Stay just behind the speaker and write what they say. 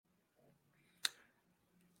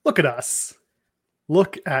Look at us.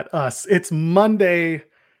 Look at us. It's Monday.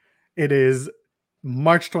 It is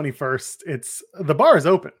March 21st. The bar is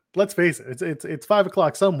open. Let's face it. It's 5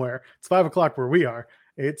 o'clock somewhere. It's 5 o'clock where we are.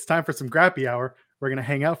 It's time for some Grappy hour. We're gonna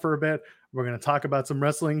hang out for a bit. We're gonna talk about some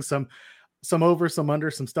wrestling, some over, some under,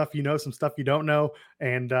 some stuff you know, some stuff you don't know.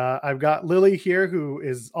 And I've got Lily here, who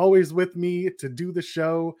is always with me to do the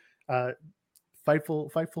show.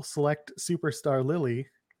 Fightful Select superstar Lily,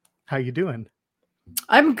 how you doing?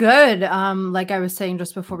 I'm good. Like I was saying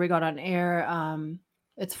just before we got on air,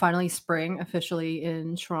 it's finally spring officially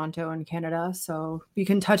in Toronto and Canada, so you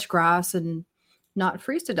can touch grass and not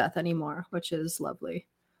freeze to death anymore, which is lovely.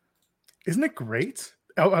 Isn't it great?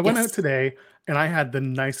 I went out Yes. today and I had the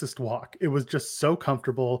nicest walk. It was just so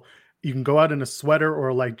comfortable. You can go out in a sweater or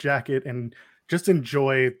a light jacket and just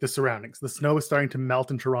enjoy the surroundings. The snow is starting to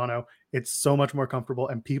melt in Toronto. It's so much more comfortable.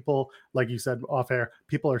 And people, like you said off air,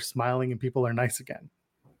 people are smiling and people are nice again.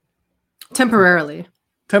 Temporarily.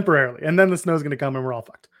 And then the snow's going to come and we're all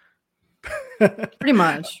fucked. Pretty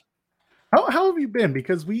much. How have you been?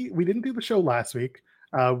 Because we didn't do the show last week.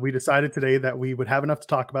 We decided today that we would have enough to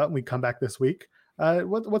talk about and we'd come back this week.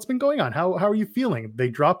 What's been going on? How are you feeling? They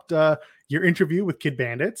dropped your interview with Kid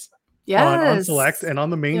Bandits on Select and on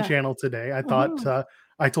the main channel today. I thought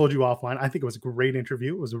I told you offline. I think it was a great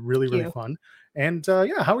interview. It was really fun. And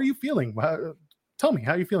how are you feeling? Tell me,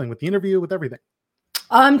 how are you feeling with the interview, with everything?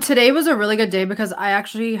 Today was a really good day because I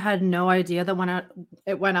actually had no idea that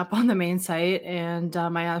it went up on the main site, and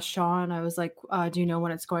I asked Sean. I was like, "Do you know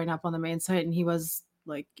when it's going up on the main site?" And he was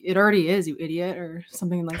like, "It already is, you idiot," or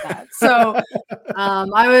something like that. So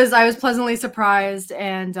I was pleasantly surprised,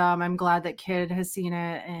 and I'm glad that Kid has seen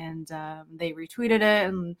it, and they retweeted it,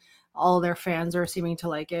 and all their fans are seeming to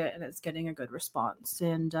like it, and it's getting a good response.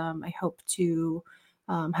 And I hope to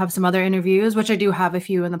have some other interviews, which I do have a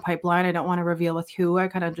few in the pipeline. I don't want to reveal with who. I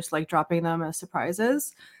kind of just like dropping them as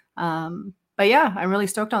surprises. But yeah, I'm really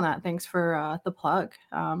stoked on that. Thanks for the plug.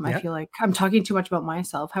 I feel like I'm talking too much about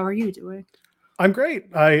myself. How are you doing? I'm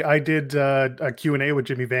great. I did a Q&A with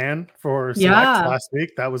Jimmy Van for Select last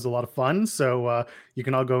week. That was a lot of fun. So you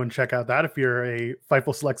can all go and check out that if you're a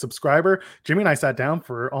Fightful Select subscriber. Jimmy and I sat down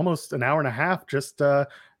for almost an hour and a half just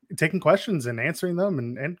taking questions and answering them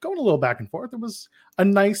and going a little back and forth. It was a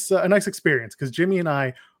nice experience because Jimmy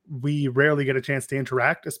and we rarely get a chance to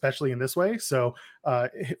interact, especially in this way. So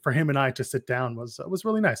for him and I to sit down was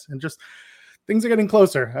really nice. And just things are getting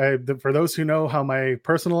closer. For those who know how my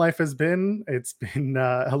personal life has been, it's been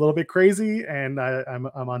a little bit crazy, and I'm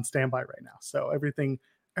on standby right now. So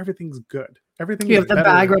everything's good. You have the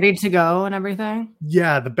bag ready to go and everything?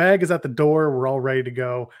 Yeah, the bag is at the door. We're all ready to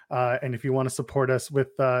go. And if you want to support us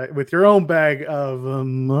with your own bag of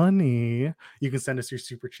money, you can send us your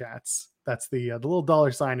super chats. That's the little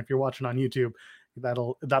dollar sign if you're watching on YouTube.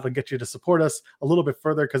 That'll get you to support us a little bit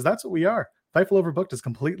further, because that's what we are. Fightful Overbooked is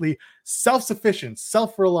completely self-sufficient,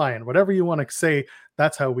 self-reliant, whatever you want to say.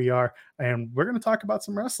 That's how we are. And we're going to talk about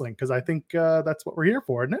some wrestling because I think that's what we're here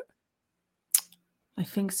for, isn't it? I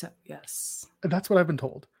think so. Yes. That's what I've been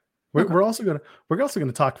told. We're also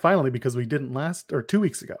gonna talk finally, because we didn't 2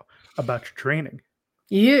 weeks ago, about your training.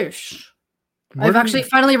 Yeesh. I've actually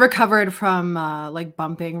finally recovered from like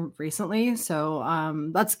bumping recently, so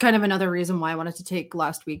that's kind of another reason why I wanted to take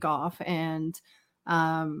last week off. And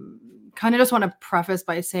kind of just want to preface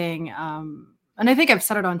by saying, and I think I've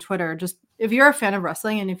said it on Twitter, just if you're a fan of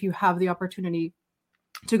wrestling and if you have the opportunity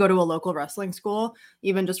to go to a local wrestling school,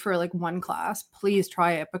 even just for like one class, please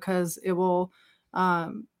try it, because it will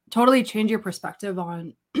totally change your perspective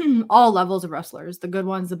on all levels of wrestlers, the good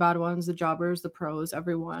ones, the bad ones, the jobbers, the pros,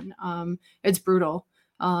 everyone. It's brutal.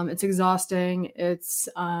 It's exhausting. It's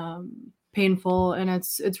painful, and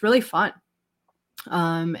it's really fun.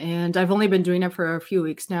 And I've only been doing it for a few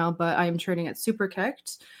weeks now, but I'm training at Super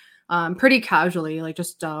Kicked pretty casually, like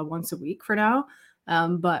just once a week for now.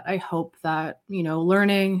 But I hope that,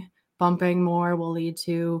 learning, bumping more will lead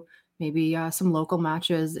to maybe some local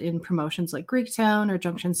matches in promotions like Greektown or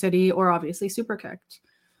Junction City, or obviously Super Kicked.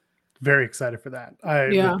 Very excited for that.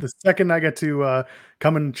 The second I get to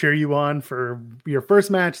come and cheer you on for your first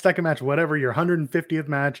match, second match, whatever, your 150th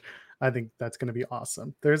match, I think that's going to be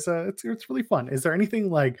awesome. It's really fun. Is there anything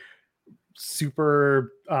like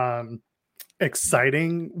super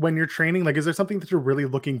exciting when you're training? Like, is there something that you're really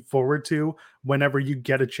looking forward to whenever you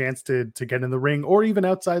get a chance to get in the ring, or even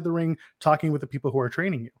outside the ring, talking with the people who are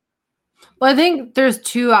training you? Well, I think there's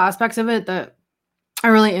two aspects of it that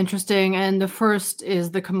are really interesting. And the first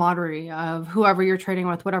is the camaraderie of whoever you're training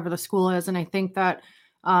with, whatever the school is. And I think that,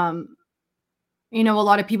 a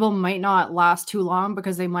lot of people might not last too long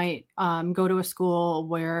because they might go to a school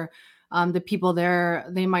where The people there,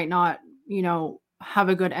 they might not, have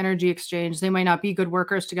a good energy exchange. They might not be good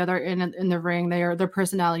workers together in the ring. Their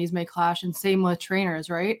personalities may clash, and same with trainers,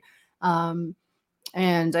 right?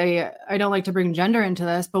 And I don't like to bring gender into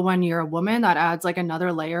this, but when you're a woman, that adds like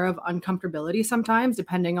another layer of uncomfortability sometimes,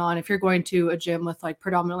 depending on if you're going to a gym with like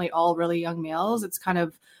predominantly all really young males. It's kind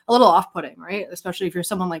of a little off-putting, right? Especially if you're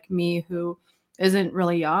someone like me who isn't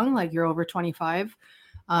really young, like you're over 25.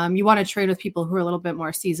 You want to train with people who are a little bit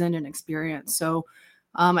more seasoned and experienced. So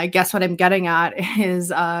I guess what I'm getting at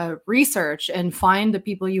is research and find the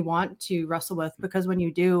people you want to wrestle with, because when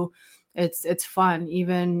you do, it's fun.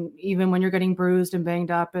 Even when you're getting bruised and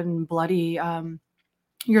banged up and bloody,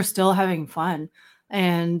 you're still having fun.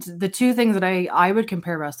 And the two things that I would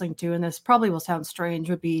compare wrestling to, and this probably will sound strange,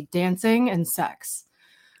 would be dancing and sex,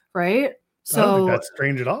 right? I don't think that's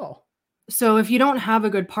strange at all. So if you don't have a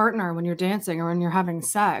good partner when you're dancing or when you're having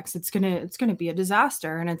sex, it's gonna be a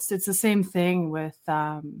disaster. And it's the same thing with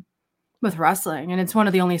wrestling. And it's one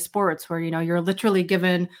of the only sports where you're literally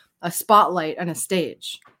given a spotlight and a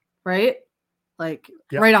stage, right? Like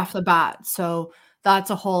right off the bat. So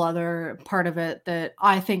that's a whole other part of it that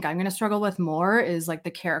I think I'm going to struggle with more, is like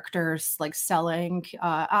the characters, like selling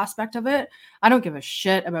aspect of it. I don't give a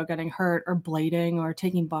shit about getting hurt or blading or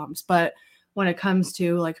taking bumps, but when it comes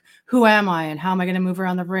to like, who am I and how am I going to move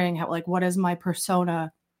around the ring? What is my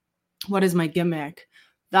persona? What is my gimmick?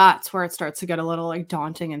 That's where it starts to get a little like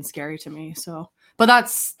daunting and scary to me. So, but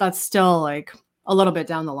that's still like a little bit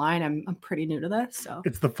down the line. I'm pretty new to this, so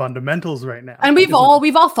it's the fundamentals right now. And we've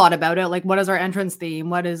all thought about it. Like, what is our entrance theme?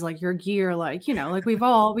 What is like your gear? Like, like we've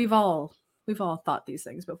all thought these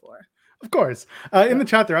things before. Of course. In the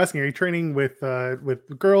chat, they're asking, are you training with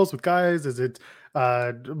girls, with guys? Is it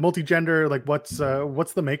multi-gender? Like, what's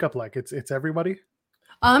the makeup like? It's everybody.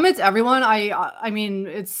 It's everyone. I mean,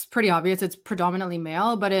 it's pretty obvious. It's predominantly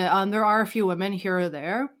male, but there are a few women here or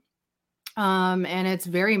there. And it's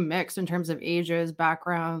very mixed in terms of ages,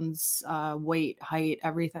 backgrounds, weight, height,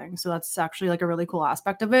 everything. So that's actually like a really cool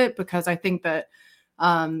aspect of it, because I think that,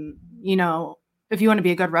 if you want to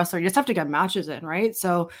be a good wrestler, you just have to get matches in, right?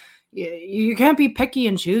 So you can't be picky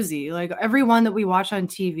and choosy. Like everyone that we watch on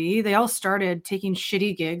TV, they all started taking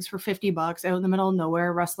shitty gigs for $50 out in the middle of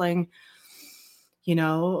nowhere, wrestling,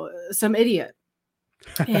 some idiot.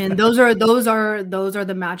 And those are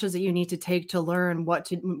the matches that you need to take to learn what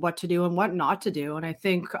to do and what not to do. And I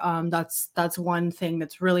think that's one thing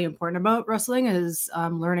that's really important about wrestling, is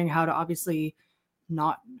learning how to obviously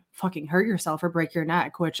not fucking hurt yourself or break your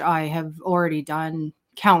neck, which I have already done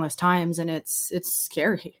countless times, and it's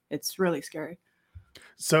scary. It's really scary.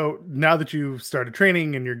 So now that you've started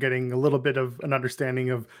training and you're getting a little bit of an understanding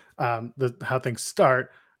of how things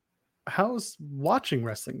start, how's watching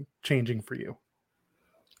wrestling changing for you?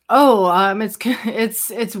 Oh,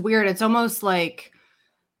 it's weird. It's almost like,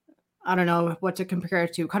 I don't know what to compare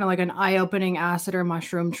it to, kind of like an eye-opening acid or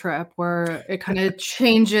mushroom trip, where it kind of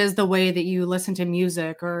changes the way that you listen to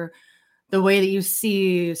music or the way that you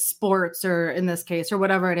see sports, or in this case, or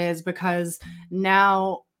whatever it is, because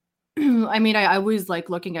now, I mean, I always like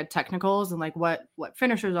looking at technicals and like what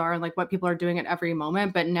finishers are and like what people are doing at every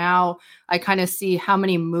moment. But now I kind of see how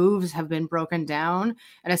many moves have been broken down.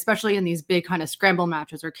 And especially in these big kind of scramble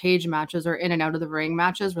matches or cage matches or in and out of the ring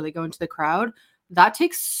matches where they go into the crowd, that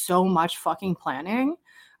takes so much fucking planning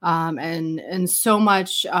and so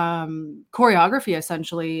much choreography,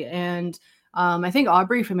 essentially. And I think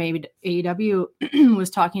Aubrey from AEW was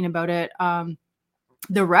talking about it.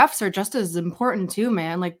 The refs are just as important too,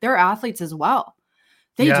 man. Like, they're athletes as well.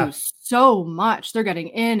 They do so much. They're getting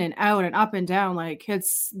in and out and up and down. Like,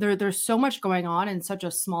 there's so much going on in such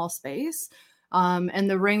a small space. And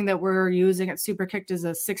the ring that we're using at Superkicked is a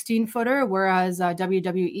 16-footer, whereas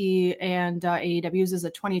WWE and AEW's is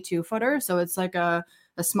a 22-footer. So it's like a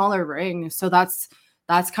smaller ring. So that's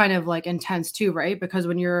kind of like intense too, right? Because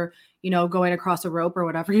when you're going across a rope or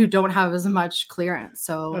whatever, you don't have as much clearance.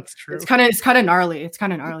 So that's true. It's kind of gnarly. It's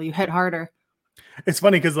kind of gnarly. You hit harder. It's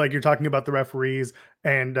funny because like you're talking about the referees,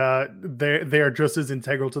 and they are just as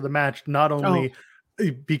integral to the match, not only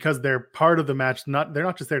because they're part of the match. They're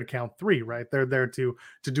not just there to count three, right? They're there to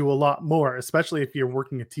do a lot more, especially if you're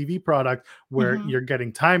working a TV product where you're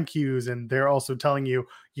getting time cues, and they're also telling you,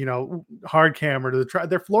 hard camera to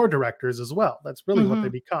they're floor directors as well. That's really what they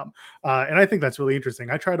become. And I think that's really interesting.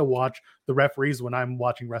 I try to watch the referees when I'm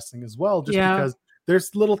watching wrestling as well, just because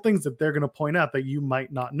there's little things that they're going to point out that you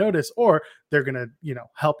might not notice, or they're going to,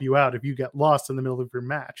 help you out if you get lost in the middle of your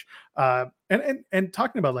match. And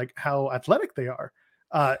talking about like how athletic they are,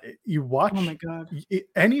 you watch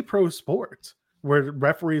any pro sport where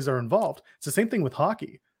referees are involved. It's the same thing with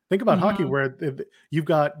hockey. Think about hockey, where you've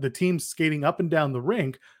got the teams skating up and down the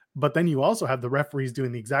rink, but then you also have the referees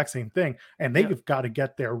doing the exact same thing, and they've got to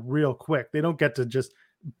get there real quick. They don't get to just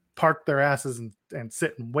park their asses and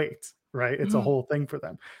sit and wait. Right, it's a whole thing for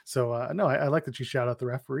them. So no, I like that you shout out the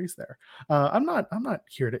referees there. I'm not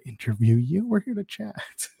here to interview you. We're here to chat.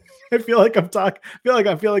 I feel like I'm talking.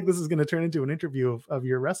 I feel like this is going to turn into an interview of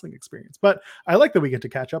your wrestling experience. But I like that we get to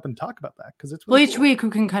catch up and talk about that, because it's really each week we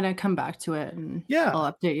can kind of come back to it, and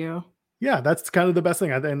I'll update you. Yeah, that's kind of the best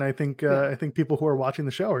thing. And I think I think people who are watching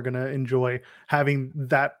the show are going to enjoy having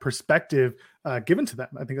that perspective given to them.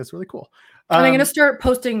 I think that's really cool. And I'm going to start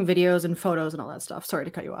posting videos and photos and all that stuff. Sorry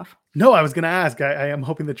to cut you off. No, I was going to ask. I am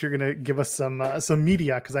hoping that you're going to give us some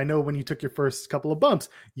media, because I know when you took your first couple of bumps,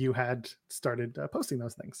 you had started posting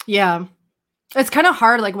those things. Yeah, it's kind of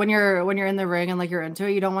hard. Like when you're in the ring and like you're into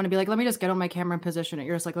it, you don't want to be like, let me just get on my camera and position it.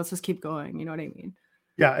 You're just like, let's just keep going. You know what I mean?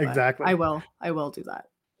 Yeah, exactly. I will do that.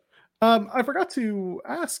 I forgot to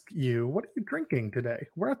ask you, what are you drinking today?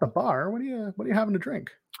 We're at the bar. What are you having to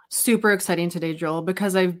drink? Super exciting today, Joel,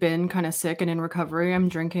 because I've been kind of sick and in recovery. I'm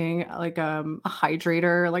drinking like a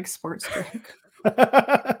hydrator, like sports drink.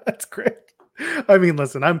 That's great. I mean,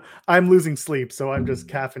 listen, I'm losing sleep, so I'm just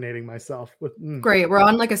caffeinating myself with. Great, we're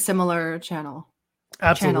on like a similar channel.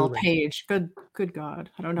 Absolutely. Channel page. Good God,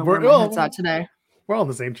 I don't know where my head's at today. We're all on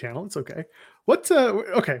the same channel. It's okay.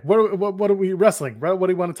 Okay? What are we wrestling? What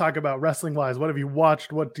do you want to talk about wrestling wise? What have you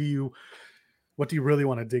watched? What do you really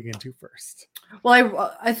want to dig into first?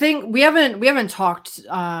 Well, I think we haven't talked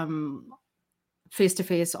face to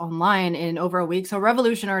face online in over a week. So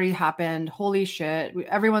Revolution already happened. Holy shit,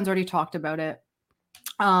 everyone's already talked about it.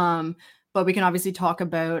 But we can obviously talk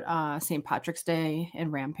about St. Patrick's Day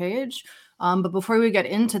and Rampage. But before we get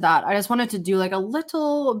into that, I just wanted to do like a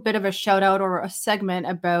little bit of a shout out or a segment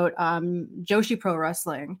about Joshi Pro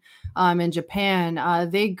Wrestling in Japan.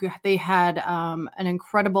 They had an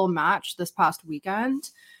incredible match this past weekend.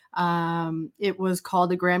 It was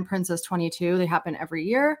called the Grand Princess 22. They happen every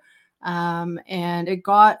year. And it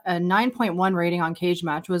got a 9.1 rating on Cage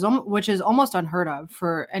Match, which is almost unheard of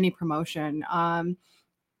for any promotion.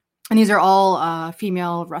 And these are all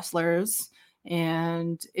female wrestlers,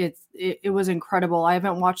 and it was incredible. I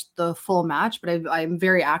haven't watched the full match, but I'm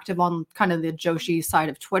very active on kind of the Joshi side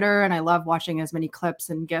of Twitter, and I love watching as many clips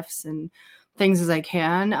and GIFs and things as I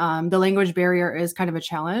can. The language barrier is kind of a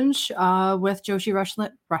challenge with Joshi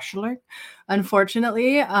wrestling,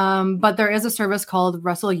 unfortunately. But there is a service called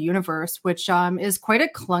Wrestle Universe, which is quite a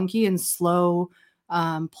clunky and slow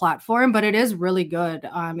platform, but it is really good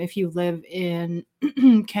if you live in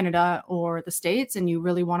Canada or the States and you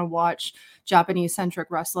really want to watch Japanese centric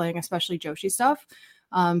wrestling, especially Joshi stuff.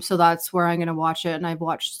 So that's where I'm going to watch it. And I've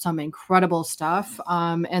watched some incredible stuff.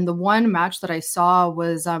 And the one match that I saw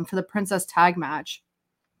was for the Princess Tag match,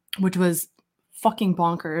 which was fucking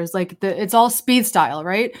bonkers. Like it's all speed style,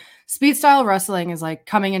 right? Speed style wrestling is like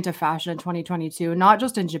coming into fashion in 2022, not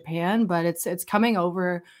just in Japan, but it's coming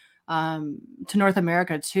over to North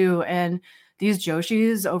America too. And these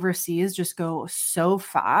Joshis overseas just go so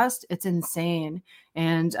fast. It's insane.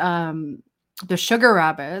 And the Sugar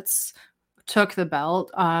Rabbits took the belt,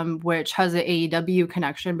 which has an AEW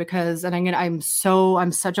connection because, and I'm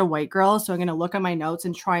such a white girl. So I'm going to look at my notes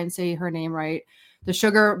and try and say her name right.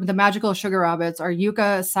 The magical Sugar Rabbits are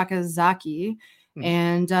Yuka Sakazaki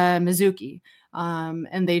and Mizuki.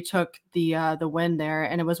 And they took the win there,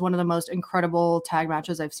 and it was one of the most incredible tag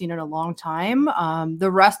matches I've seen in a long time.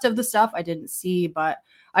 The rest of the stuff I didn't see, but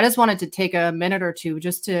I just wanted to take a minute or two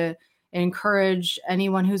just to encourage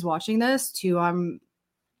anyone who's watching this to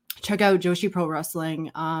check out Joshi Pro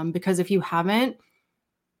Wrestling, because if you haven't,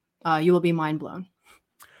 you will be mind blown.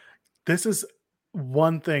 This is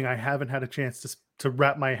one thing I haven't had a chance to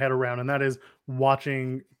wrap my head around, and that is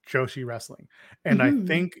watching Joshi wrestling. And I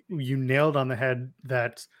think you nailed on the head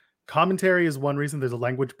that commentary is one reason. There's a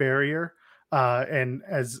language barrier. And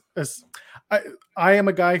as I am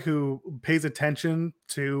a guy who pays attention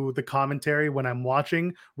to the commentary when I'm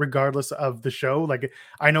watching, regardless of the show. Like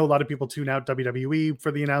I know a lot of people tune out WWE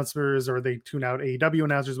for the announcers, or they tune out AEW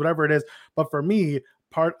announcers, whatever it is. But for me,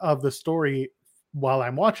 part of the story while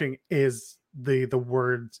I'm watching is the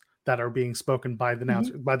words that are being spoken by the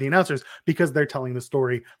announcers, because they're telling the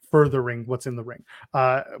story, furthering what's in the ring.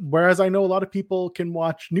 Whereas I know a lot of people can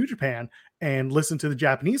watch New Japan and listen to the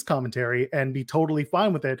Japanese commentary and be totally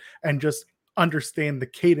fine with it and just understand the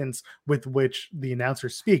cadence with which the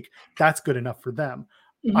announcers speak. That's good enough for them.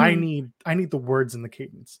 I need the words and the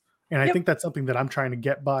cadence. And I think that's something that I'm trying to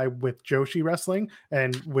get by with Joshi wrestling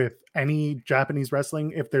and with any Japanese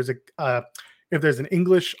wrestling. If there's an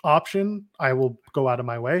English option, I will go out of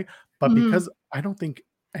my way. But because I don't think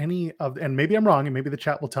any of, and maybe I'm wrong, and maybe the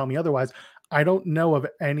chat will tell me otherwise. I don't know of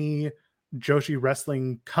any Joshi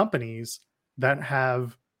wrestling companies that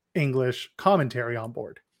have English commentary on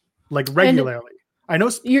board, like regularly. I know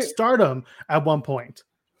Stardom at one point.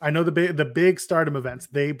 I know the big Stardom events,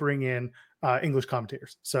 they bring in English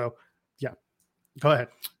commentators. So yeah, go ahead.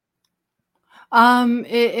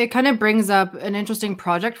 It kind of brings up an interesting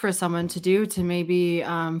project for someone to do, to maybe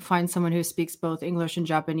find someone who speaks both English and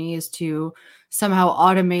Japanese to somehow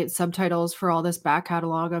automate subtitles for all this back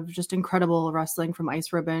catalog of just incredible wrestling from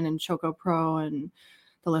Ice Ribbon and Choco Pro, and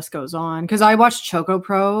the list goes on. Because I watch Choco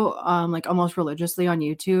Pro like almost religiously on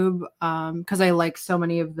YouTube because I like so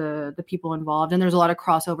many of the people involved, and there's a lot of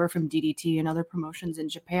crossover from DDT and other promotions in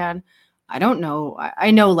Japan. I don't know.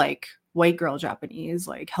 I know like white girl Japanese,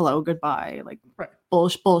 like hello, goodbye, like right.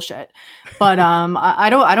 bullshit. But I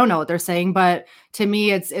don't know what they're saying. But to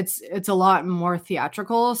me, it's a lot more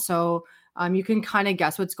theatrical. So you can kind of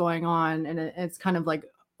guess what's going on, and it's kind of like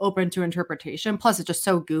open to interpretation. Plus, it's just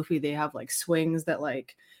so goofy. They have like swings that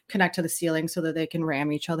like connect to the ceiling so that they can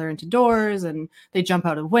ram each other into doors, and they jump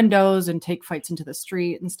out of windows and take fights into the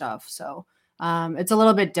street and stuff. So it's a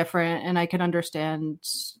little bit different, and I can understand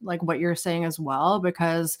like what you're saying as well,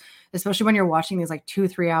 because especially when you're watching these like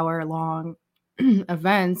 2-3 hour long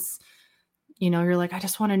events, you know, you're like, I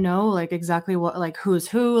just want to know like exactly what, like who's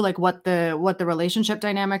who, like what the relationship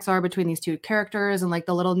dynamics are between these two characters, and like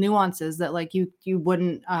the little nuances that like you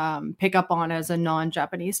wouldn't pick up on as a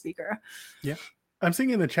non-Japanese speaker. Yeah, I'm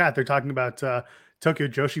seeing in the chat they're talking about Tokyo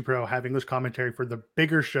Joshi Pro have English commentary for the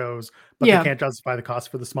bigger shows, but they can't justify the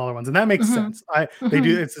cost for the smaller ones, and that makes sense. They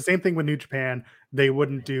do. It's the same thing with New Japan. They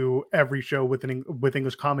wouldn't do every show with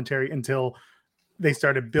English commentary until they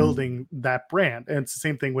started building that brand, and it's the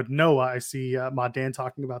same thing with Noah. I see Mod Dan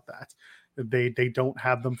talking about that. They don't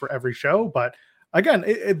have them for every show, but again,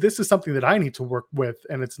 this is something that I need to work with,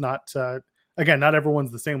 and it's not. Again, not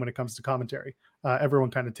everyone's the same when it comes to commentary.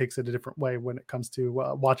 Everyone kind of takes it a different way when it comes to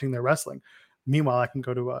watching their wrestling. Meanwhile, I can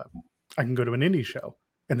go to an indie show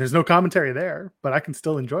and there's no commentary there, but I can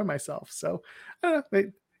still enjoy myself. So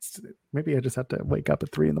maybe I just have to wake up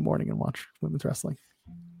at 3 a.m. and watch women's wrestling.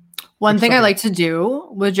 One thing I like to do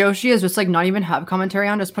with Joshi is just like not even have commentary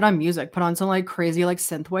on, just put on music, put on some like crazy like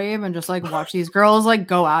synthwave, and just like watch these girls like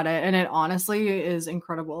go at it. And it honestly is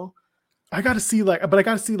incredible. I got to see like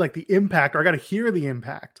the impact, or I got to hear the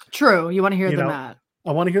impact. True. You want to hear the mat.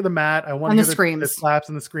 I want to hear the mat. I want to hear the screams, the slaps,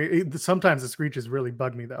 and the scream. Sometimes the screeches really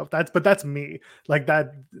bug me though. That's me. Like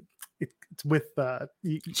that. It's with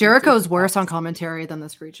Jericho's worse on commentary than the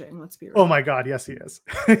screeching. Let's be real. Oh my god, yes he is.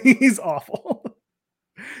 He's awful.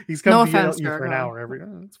 He's come to yell at you for an hour every.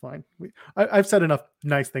 It's fine. I've said enough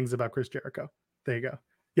nice things about Chris Jericho. There you go.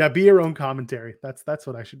 Yeah, be your own commentary. That's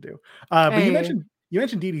what I should do. But you mentioned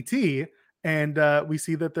DDT, and we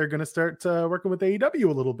see that they're going to start working with AEW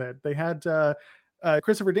a little bit. They had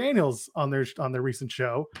Christopher Daniels on their recent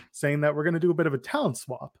show saying that we're going to do a bit of a talent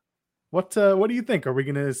swap. What do you think? Are we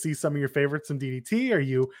going to see some of your favorites in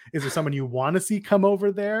DDT? Is there someone you want to see come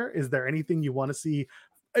over there? Is there anything you want to see?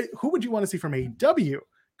 Who would you want to see from AEW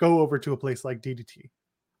go over to a place like DDT,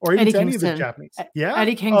 or even any of the Japanese? Yeah,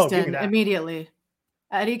 Eddie Kingston immediately.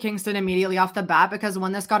 Eddie Kingston immediately off the bat, because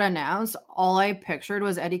when this got announced, all I pictured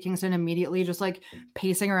was Eddie Kingston immediately just like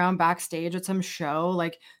pacing around backstage at some show,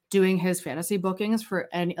 like doing his fantasy bookings for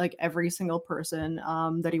every single person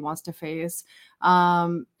that he wants to face.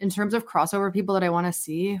 In terms of crossover people that I want to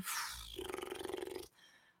see,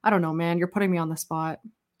 I don't know, man. You're putting me on the spot.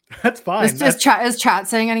 That's fine. Is chat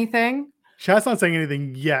saying anything? Chat's not saying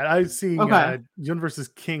anything yet. I'm seeing Jun versus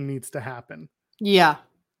King needs to happen. Yeah.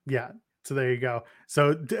 So there you go. So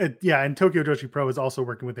and Tokyo Joshi Pro is also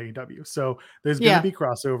working with AEW. So there's going to be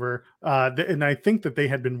crossover. And I think that they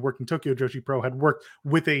had been working, Tokyo Joshi Pro had worked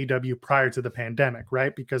with AEW prior to the pandemic,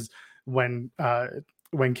 right? Because when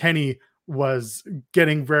Kenny was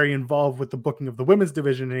getting very involved with the booking of the women's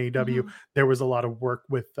division in AEW, there was a lot of work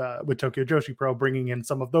with Tokyo Joshi Pro, bringing in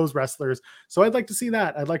some of those wrestlers. So I'd like to see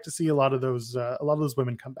that. I'd like to see a lot of those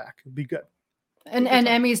women come back. It'd be good. And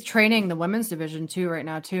Emmy's training the women's division too right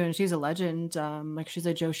now too, and she's a legend. Like she's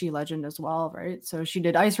a Joshi legend as well, right? So she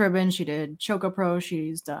did Ice Ribbon, she did Choco Pro,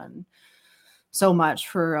 she's done so much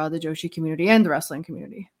for the Joshi community and the wrestling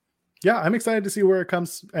community. Yeah, I'm excited to see where it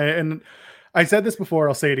comes. And I said this before,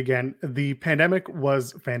 I'll say it again. The pandemic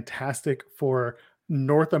was fantastic for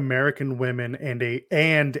North American women and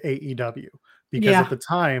AEW, because at the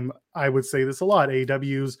time, I would say this a lot,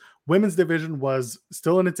 AEW's women's division was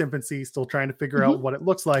still in its infancy, still trying to figure out what it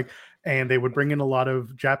looks like. And they would bring in a lot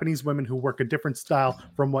of Japanese women who work a different style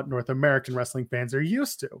from what North American wrestling fans are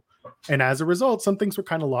used to. And as a result, some things were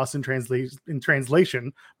kind of lost in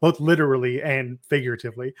translation, both literally and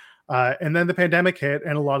figuratively. And then the pandemic hit,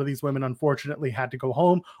 and a lot of these women, unfortunately, had to go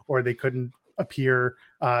home, or they couldn't appear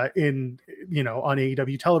on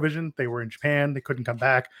AEW television. They were in Japan. They couldn't come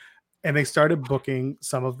back. And they started booking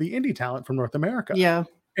some of the indie talent from North America. Yeah.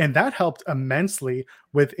 And that helped immensely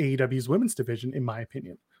with AEW's women's division, in my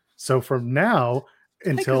opinion. So from now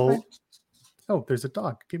until... Oh, there's a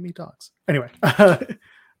dog. Give me dogs. Anyway,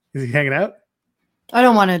 is he hanging out? I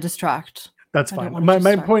don't want to distract. That's fine.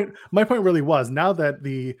 My point really was, now that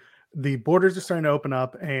the borders are starting to open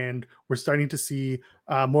up and we're starting to see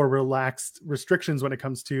more relaxed restrictions when it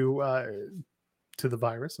comes to the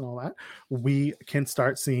virus and all that, we can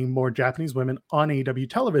start seeing more Japanese women on AEW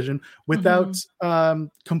television without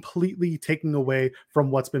completely taking away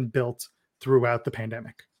from what's been built throughout the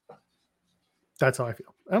pandemic. That's how I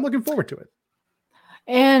feel. I'm looking forward to it.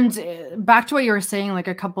 And back to what you were saying, like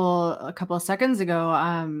a couple of seconds ago,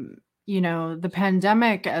 the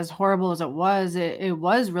pandemic, as horrible as it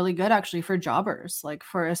was really good actually for jobbers, like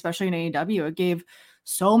especially in AEW. It gave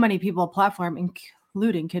so many people a platform,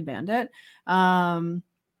 including Kid Bandit, and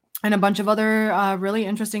a bunch of other really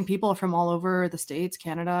interesting people from all over the States,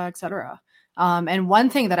 Canada, etc. And one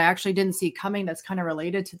thing that I actually didn't see coming that's kind of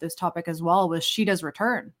related to this topic as well was Shida's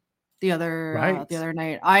return the other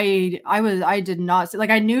night. I did not see, like,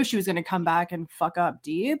 I knew she was going to come back and fuck up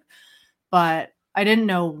deep, but I didn't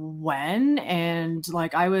know when. And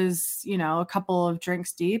like, I was, a couple of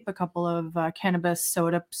drinks deep, a couple of cannabis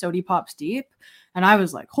sody pops deep. And I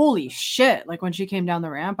was like, holy shit. Like, when she came down the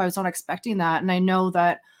ramp, I was not expecting that. And I know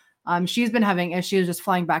that she's been having issues just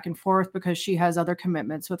flying back and forth because she has other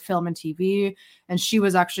commitments with film and TV. And she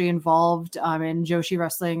was actually involved in Joshi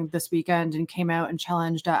wrestling this weekend and came out and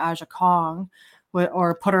challenged Aja Kong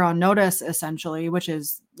or put her on notice, essentially, which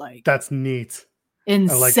is like... That's neat.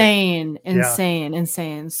 Insane.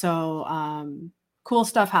 So cool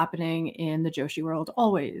stuff happening in the Joshi world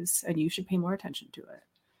always, and you should pay more attention to it.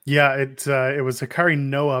 Yeah, it was Hikari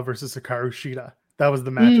Noah versus Hikaru Shida. That was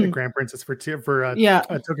the match at Grand Princess for Tokyo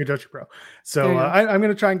Joshi Pro. So I'm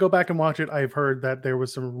going to try and go back and watch it. I've heard that there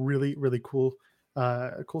was some really, really cool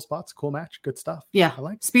spots, cool match, good stuff. Yeah, I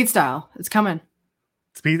like speed style. It's coming.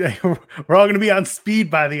 Speed. We're all going to be on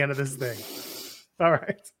speed by the end of this thing. All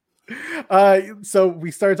right. So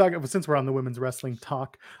we started talking, since we're on the women's wrestling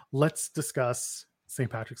talk, let's discuss St.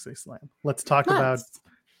 Patrick's Day Slam. Let's talk about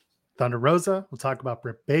Thunder Rosa. We'll talk about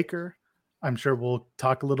Britt Baker. I'm sure we'll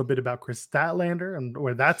talk a little bit about Chris Statlander and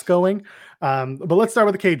where that's going. But let's start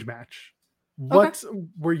with the cage match. What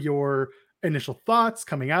were your initial thoughts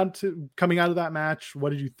coming out of that match?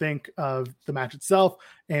 What did you think of the match itself?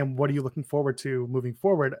 And what are you looking forward to moving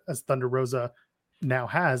forward as Thunder Rosa now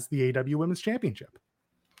has the AEW Women's Championship?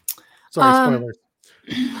 Sorry, spoilers.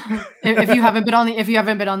 if you haven't been on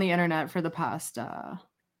the internet for the past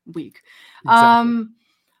week. Exactly.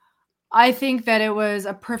 I think that it was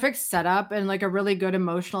a perfect setup and like a really good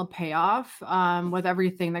emotional payoff with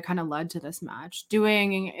everything that kind of led to this match.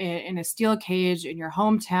 Doing it in a steel cage in your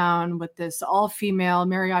hometown with this all-female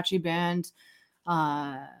mariachi band,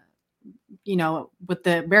 with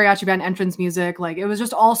the mariachi band entrance music, like it was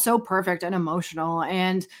just all so perfect and emotional.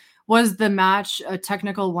 And was the match a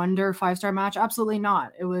technical wonder 5-star match? Absolutely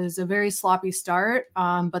not. It was a very sloppy start,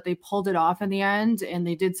 but they pulled it off in the end, and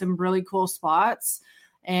they did some really cool spots.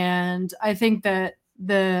 And I think that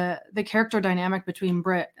the character dynamic between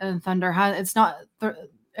Britt and Thunder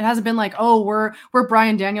it hasn't been like, oh, we're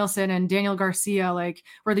Bryan Danielson and Daniel Garcia, like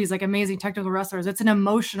we're these like amazing technical wrestlers. It's an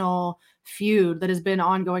emotional feud that has been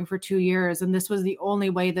ongoing for 2 years, and this was the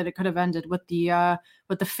only way that it could have ended, with the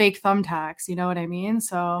fake thumbtacks. You know what I mean?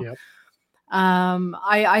 So, yep.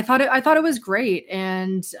 I thought it was great,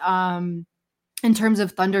 and in terms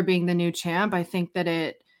of Thunder being the new champ, I think that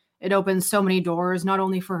it opens so many doors, not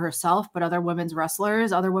only for herself, but other women's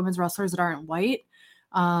wrestlers that aren't white,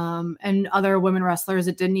 and other women wrestlers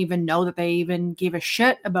that didn't even know that they even gave a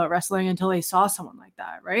shit about wrestling until they saw someone like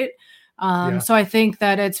that, right? So I think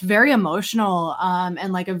that it's very emotional,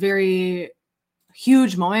 and like a very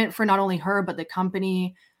huge moment for not only her, but the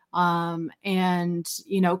company. And,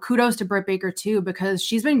 kudos to Britt Baker too, because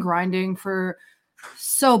she's been grinding for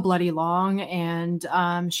so bloody long,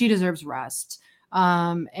 and she deserves rest.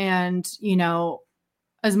 And,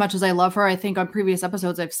 as much as I love her, I think on previous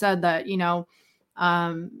episodes, I've said that,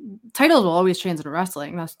 titles will always change in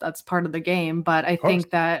wrestling. That's part of the game. But I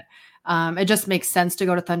think that It just makes sense to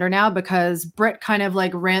go to Thunder now because Britt kind of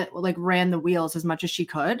like ran the wheels as much as she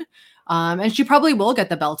could. And she probably will get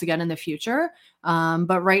the belt again in the future.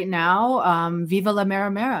 But right now, Viva la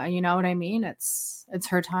Mera Mera, you know what I mean? It's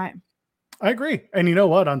her time. I agree. And you know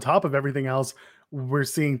what? On top of everything else, we're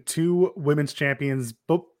seeing 2 women's champions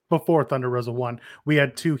before Thunder Rosa won. We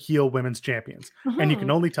had 2 heel women's champions. Mm-hmm. And you can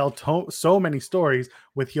only tell so many stories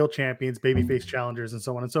with heel champions, babyface challengers, and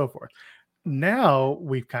so on and so forth. Now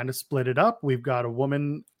we've kind of split it up. We've got a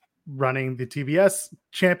woman running the TBS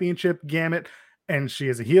championship gamut, and she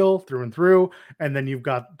is a heel through and through. And then you've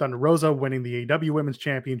got Thunder Rosa winning the AEW Women's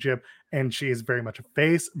Championship, and she is very much a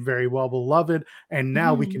face, very well beloved. And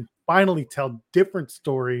now we can finally tell different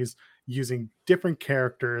stories using different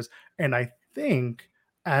characters. And I think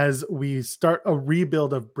as we start a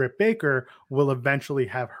rebuild of Britt Baker, we'll eventually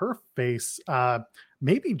have her face,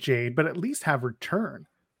 maybe Jade, but at least have her turn.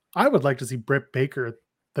 I would like to see Britt Baker,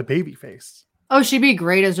 the baby face. Oh, she'd be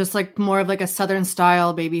great as just like more of like a Southern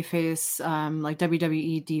style baby face, like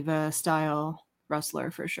WWE diva style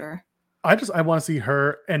wrestler for sure. I want to see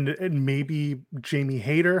her and maybe Jamie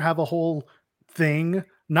Hayter have a whole thing.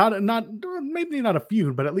 Not maybe not a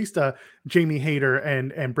feud, but at least a Jamie Hayter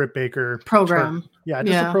and Britt Baker program.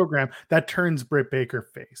 A program that turns Britt Baker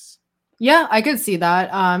face. Yeah, I could see that.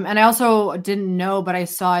 And I also didn't know, but I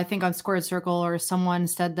saw, I think on Squared Circle or someone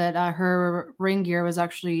said that her ring gear was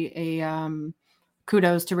actually a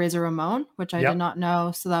kudos to Razor Ramon, which I did not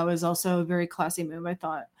know. So that was also a very classy move, I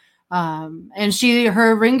thought. And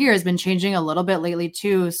her ring gear has been changing a little bit lately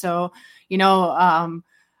too. So, you know,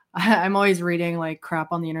 I'm always reading like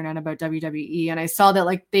crap on the internet about WWE, and I saw that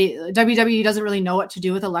like WWE doesn't really know what to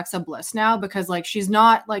do with Alexa Bliss now because like she's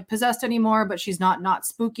not like possessed anymore, but she's not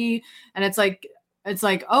spooky, and it's like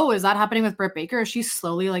oh, is that happening with Britt Baker? Is she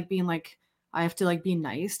slowly like being like I have to like be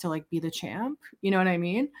nice to like be the champ? You know what I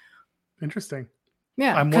mean? Interesting.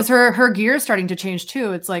 Yeah, because her gear is starting to change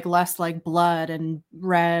too. It's like less like blood and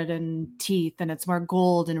red and teeth, and it's more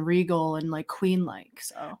gold and regal and like queen like.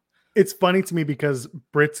 So. It's funny to me because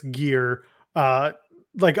Britt's gear,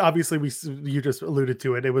 like obviously you just alluded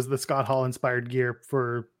to it. It was the Scott Hall inspired gear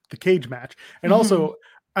for the cage match. And also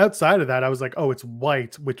outside of that, I was like, oh, it's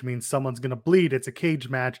white, which means someone's going to bleed. It's a cage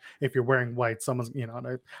match. If you're wearing white, someone's, you know,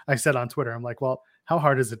 and I said on Twitter, I'm like, well, how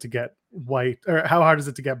hard is it to get white or how hard is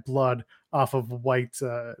it to get blood off of white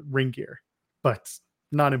ring gear? But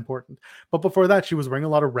not important. But before that, she was wearing a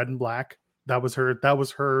lot of red and black. That was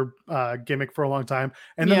her gimmick for a long time.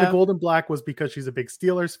 And then the gold and black was because she's a big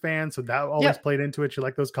Steelers fan. So that always played into it. She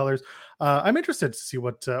liked those colors. I'm interested to see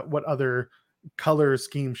what other color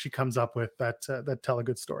scheme she comes up with that tell a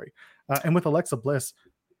good story. And with Alexa Bliss,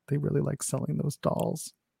 they really like selling those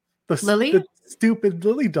dolls. The stupid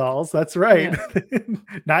Lily dolls. That's right. Yeah.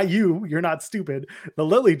 Not you. You're not stupid. The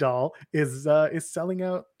Lily doll is selling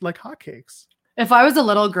out like hotcakes. If I was a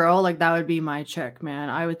little girl, like that would be my chick, man.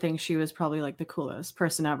 I would think she was probably like the coolest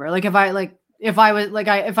person ever. Like if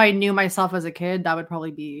I knew myself as a kid,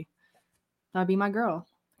 that'd be my girl.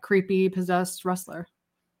 Creepy, possessed wrestler.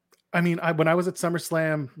 I mean, when I was at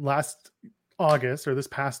SummerSlam last August or this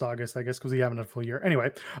past August, I guess, because we haven't had a full year. Anyway,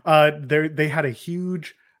 they had a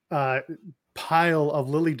huge pile of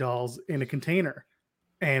Lily dolls in a container,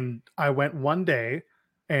 and I went one day,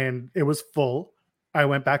 and it was full. I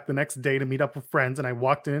went back the next day to meet up with friends, and I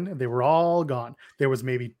walked in and they were all gone. There was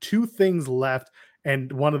maybe 2 things left, and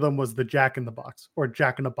one of them was the Jack in the Box or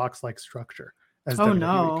Jack in the Box like structure, as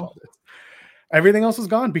WWE called it. Everything else was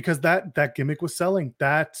gone because that gimmick was selling.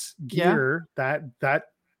 That gear, that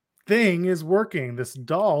thing is working. This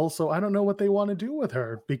doll, so I don't know what they want to do with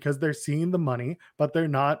her because they're seeing the money, but they're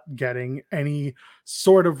not getting any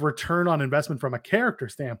sort of return on investment from a character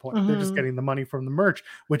standpoint. They're just getting the money from the merch,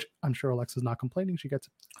 which I'm sure Alexa's not complaining. She gets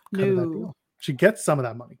cut of that deal. She gets some of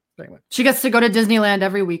that money. Anyway, she gets to go to Disneyland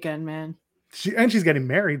every weekend, man. She's getting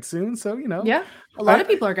married soon, so you know. Yeah, a lot of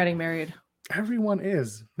people are getting married. Everyone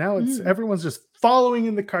is now. Everyone's just following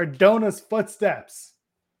in the Cardona's footsteps.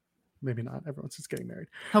 Maybe not. Everyone's just getting married.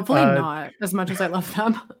 Hopefully not. As much as I love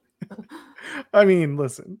them. I mean,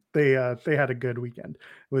 listen, they had a good weekend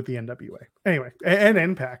with the NWA. Anyway, and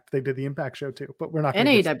Impact. They did the Impact show too, but we're not.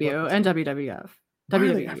 NAW and WWF. Why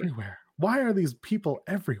are they everywhere? Why are these people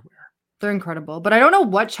everywhere? They're incredible, but I don't know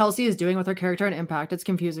what Chelsea is doing with her character in Impact. It's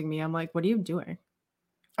confusing me. I'm like, what are you doing?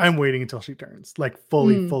 I'm waiting until she turns, like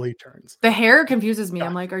fully turns. The hair confuses me. God.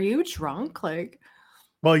 I'm like, are you drunk? Like,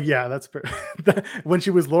 well, yeah, that's when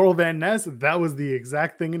she was Laurel Van Ness. That was the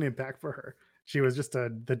exact thing in Impact for her. She was just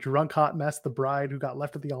the drunk hot mess, the bride who got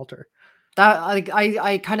left at the altar. That like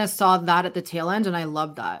I kind of saw that at the tail end, and I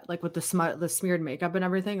loved that. Like with the smeared makeup and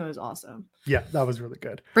everything, it was awesome. Yeah, that was really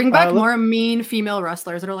good. Bring back more mean female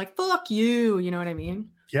wrestlers that are like, fuck you, you know what I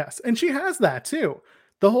mean? Yes, and she has that too.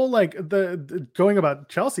 The whole like the going about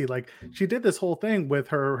Chelsea, like she did this whole thing with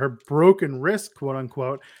her broken wrist, quote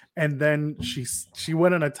unquote, and then she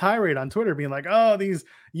went on a tirade on Twitter being like, "Oh, these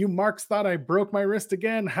you marks thought I broke my wrist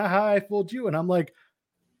again. Haha, I fooled you." And I'm like,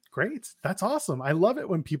 great, that's awesome. I love it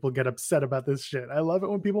when people get upset about this shit. I love it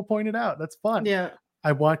when people point it out. That's fun. Yeah.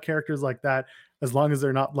 I want characters like that, as long as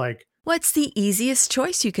they're not like, what's the easiest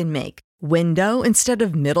choice you can make? Window instead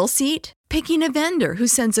of middle seat? Picking a vendor who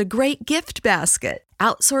sends a great gift basket?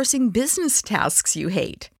 Outsourcing business tasks you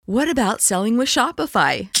hate? What about selling with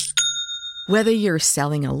Shopify? Whether you're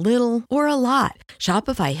selling a little or a lot,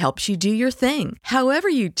 Shopify helps you do your thing, however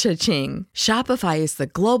you cha-ching. Shopify is the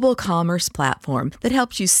global commerce platform that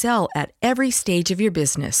helps you sell at every stage of your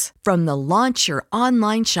business. From the launch your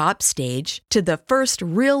online shop stage to the first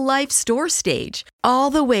real-life store stage,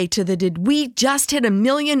 all the way to the did we just hit 1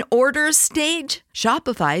 million orders stage.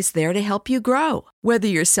 Shopify's there to help you grow. Whether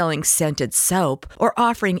you're selling scented soap or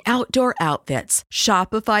offering outdoor outfits,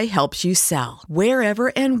 Shopify helps you sell.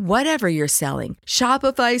 Wherever and whatever you're selling,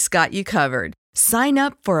 Shopify's got you covered. Sign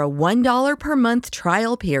up for a $1 per month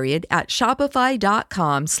trial period at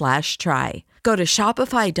shopify.com/try. Go to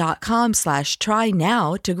shopify.com/try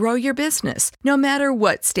now to grow your business, no matter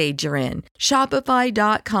what stage you're in.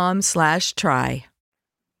 Shopify.com/try.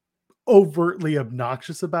 overtly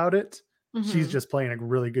obnoxious about it. She's just playing a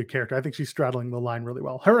really good character. I think she's straddling the line really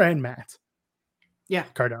well. Her and Matt. Yeah.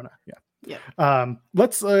 Cardona. Yeah. Yeah.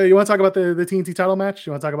 Let's you want to talk about the TNT title match?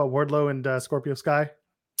 You want to talk about Wardlow and Scorpio Sky?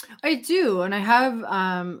 I do, and I have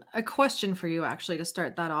a question for you actually to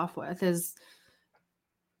start that off with is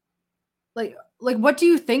like what do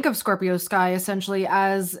you think of Scorpio Sky essentially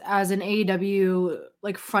as an AEW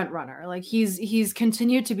like front runner? Like he's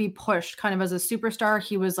continued to be pushed kind of as a superstar.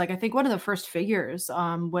 He was like I think one of the first figures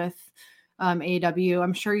with AEW.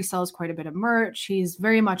 I'm sure he sells quite a bit of merch. He's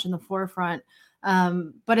very much in the forefront.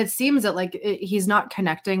 But it seems that like he's not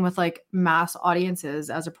connecting with like mass audiences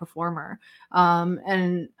as a performer.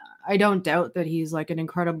 And I don't doubt that he's like an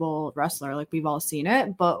incredible wrestler. Like we've all seen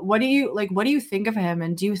it, but what do you think of him?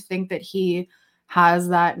 And do you think that he has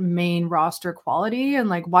that main roster quality? And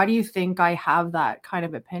like, why do you think I have that kind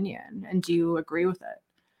of opinion? And do you agree with it?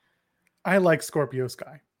 I like Scorpio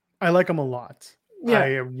Sky. I like him a lot. Yeah.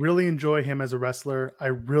 I really enjoy him as a wrestler. I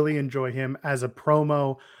really enjoy him as a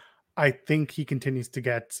promo. I think he continues to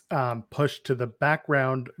get pushed to the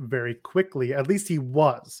background very quickly. At least he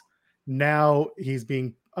was. Now he's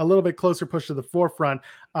being a little bit closer, pushed to the forefront.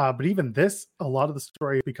 But even this, a lot of the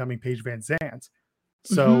story is becoming Paige Van Zandt.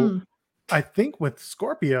 So I think with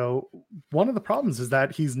Scorpio, one of the problems is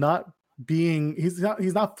that he's not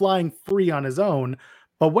flying free on his own.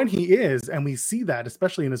 But when he is, and we see that,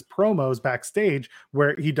 especially in his promos backstage,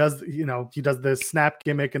 where he does the snap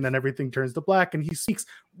gimmick and then everything turns to black and he speaks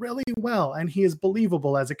really well and he is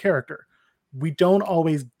believable as a character. We don't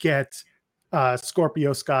always get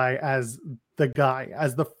Scorpio Sky as the guy,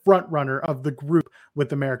 as the front runner of the group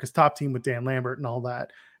with America's Top Team with Dan Lambert and all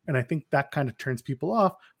that. And I think that kind of turns people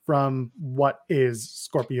off from what is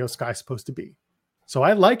Scorpio Sky supposed to be. So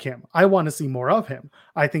I like him. I want to see more of him.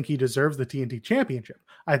 I think he deserves the TNT championship.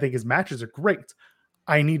 I think his matches are great.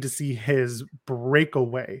 I need to see his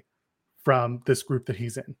breakaway from this group that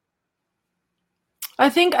he's in. I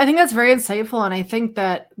think that's very insightful. And I think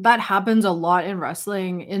that happens a lot in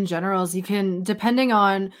wrestling in general, is you can, depending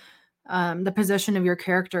on the position of your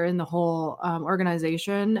character in the whole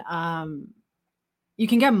organization, you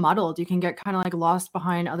can get muddled. You can get kind of like lost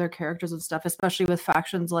behind other characters and stuff, especially with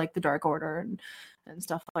factions like the Dark Order and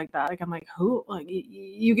stuff like that. Like I'm like, who? Like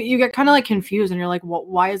you get kind of like confused, and you're like, well,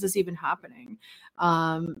 why is this even happening?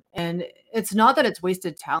 And it's not that it's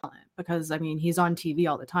wasted talent, because I mean he's on TV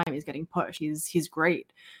all the time. He's getting pushed. He's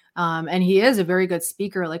great, and he is a very good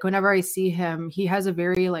speaker. Like whenever I see him, he has a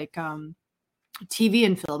very like TV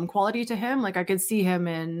and film quality to him. Like I could see him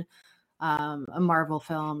in a Marvel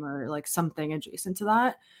film or like something adjacent to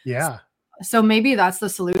that. Yeah. So maybe that's the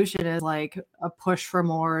solution, is like a push for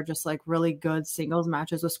more just like really good singles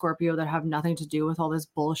matches with Scorpio that have nothing to do with all this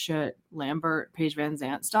bullshit Lambert, Paige Van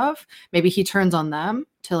Zandt stuff. Maybe he turns on them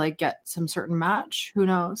to like get some certain match. Who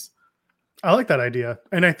knows? I like that idea.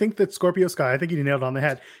 And I think that Scorpio Sky, I think you nailed it on the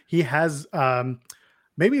head. He has,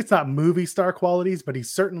 maybe it's not movie star qualities, but he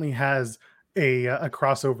certainly has a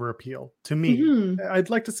crossover appeal to me. I'd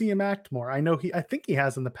like to see him act more. I think he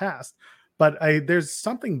has in the past, but there's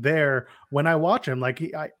something there when I watch him. Like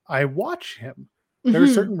I watch him. There are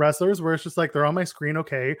certain wrestlers where it's just like they're on my screen.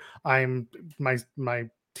 Okay, I'm my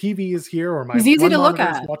TV is here, or my he's easy one to look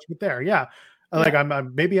monitor is at. watching it there. Yeah. Like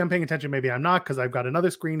I'm maybe I'm paying attention, maybe I'm not, because I've got another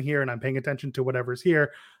screen here and I'm paying attention to whatever's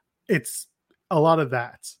here. It's a lot of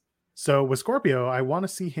that. So with Scorpio, I want to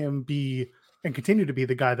see him be and continue to be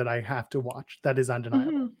the guy that I have to watch. That is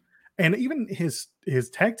undeniable. And even his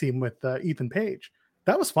tag team with Ethan Page,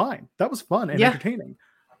 that was fine. That was fun and entertaining.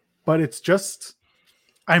 But it's just,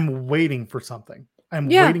 I'm waiting for something. I'm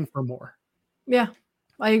waiting for more. Yeah,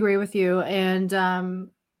 I agree with you. And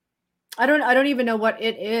I don't even know what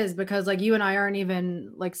it is, because like you and I aren't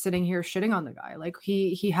even like sitting here shitting on the guy. Like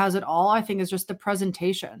he has it all. I think it's just the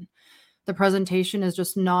presentation. The presentation is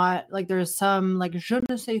just not like, there's some like je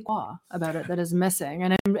ne sais quoi about it that is missing.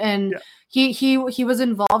 And he was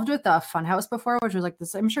involved with Funhouse before, which was like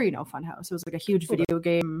this. I'm sure you know Funhouse. It was like a huge video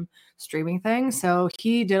game streaming thing. So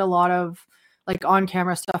he did a lot of like on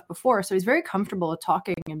camera stuff before. So he's very comfortable with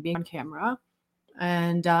talking and being on camera.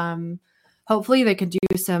 And hopefully they could do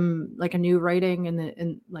some like a new writing in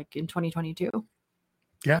 2022.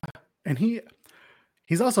 Yeah, and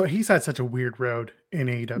he's had such a weird road in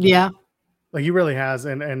AEW. Yeah. Like he really has,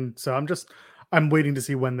 and so I'm waiting to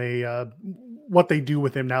see when they what they do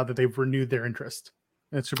with him now that they've renewed their interest.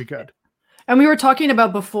 It should be good. And we were talking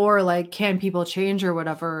about before, like, can people change or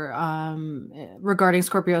whatever regarding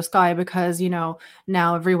Scorpio Sky, because, you know,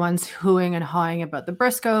 now everyone's hooing and hawing about the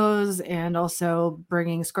Briscoes, and also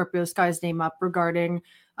bringing Scorpio Sky's name up regarding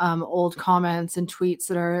old comments and tweets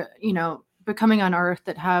that are, you know, becoming unearthed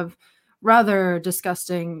that have rather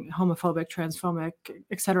disgusting homophobic, transphobic,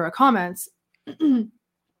 etc. comments. And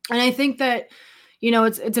I think that, you know,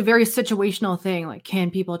 it's a very situational thing. Like,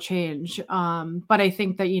 can people change? But I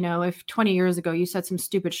think that, you know, if 20 years ago you said some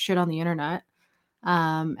stupid shit on the internet,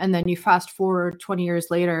 and then you fast forward 20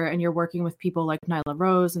 years later and you're working with people like Nyla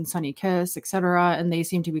Rose and Sunny Kiss, etc., and they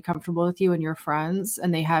seem to be comfortable with you and your friends,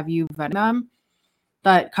 and they have you vetting them,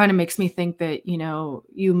 that kind of makes me think that, you know,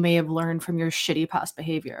 you may have learned from your shitty past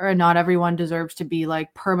behavior, and not everyone deserves to be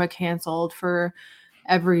like perma canceled for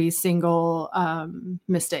every single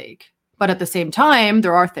mistake. But at the same time,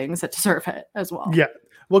 there are things that deserve it as well. Yeah.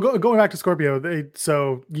 Well, going back to Scorpio,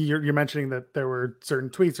 so you're mentioning that there were certain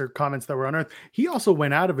tweets or comments that were unearthed. He also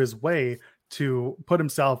went out of his way to put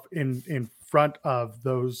himself in front of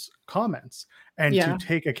those comments and to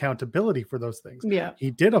take accountability for those things. Yeah. He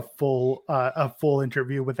did a full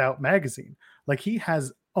interview without magazine. Like, he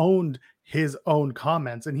has owned his own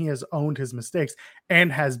comments and he has owned his mistakes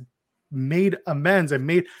and has made amends and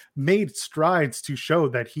made strides to show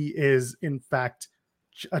that he is in fact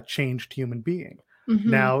a changed human being.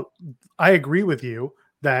 Now, I agree with you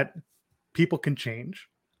that people can change.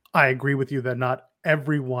 I agree with you that not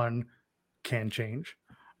everyone can change.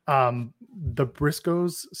 The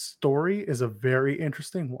Briscoes story is a very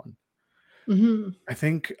interesting one. I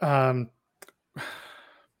think I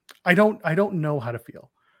don't know how to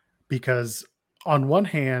feel, because on one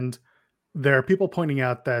hand, there are people pointing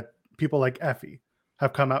out that people like Effie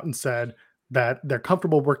have come out and said that they're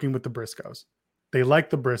comfortable working with the Briscoes. They like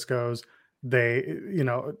the Briscoes. They, you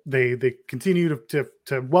know, they continue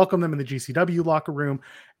to welcome them in the GCW locker room,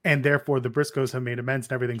 and therefore the Briscoes have made amends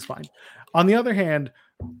and everything's fine. On the other hand,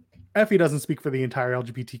 Effie doesn't speak for the entire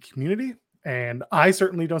LGBT community, and I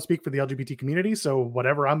certainly don't speak for the LGBT community. So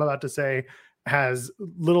whatever I'm about to say has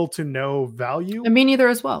little to no value. And me neither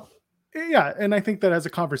as well. Yeah, and I think that as a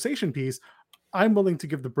conversation piece, I'm willing to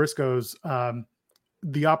give the Briscoes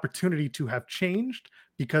the opportunity to have changed,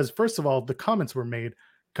 because first of all, the comments were made,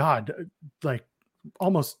 God, like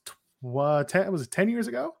almost was it 10 years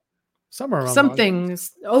ago?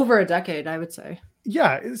 Something's over a decade, I would say.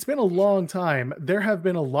 Yeah, it's been a long time. There have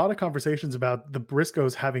been a lot of conversations about the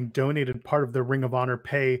Briscoes having donated part of their Ring of Honor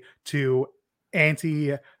pay to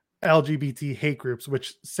anti-LGBT hate groups,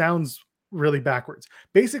 which sounds really backwards.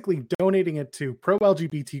 Basically donating it to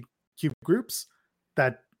pro-LGBTQ groups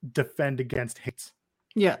that defend against hate.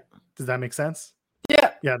 Yeah. Does that make sense?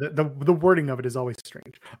 Yeah. Yeah, the wording of it is always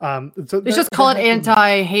strange. So they just call it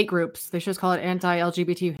anti-hate groups. They should just call it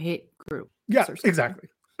anti-LGBT hate group. Yeah, exactly.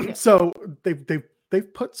 Yeah. So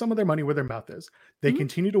they've put some of their money where their mouth is. They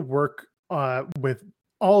continue to work with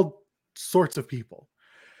all sorts of people.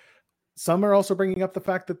 Some are also bringing up the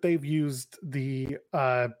fact that they've used the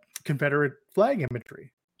Confederate flag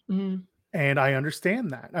imagery. And I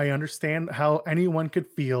understand that. I understand how anyone could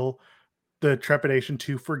feel the trepidation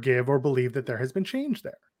to forgive or believe that there has been change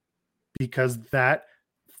there, because that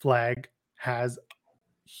flag has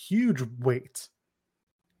huge weight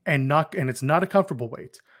and it's not a comfortable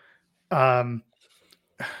weight.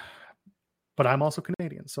 but I'm also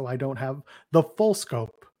Canadian, so I don't have the full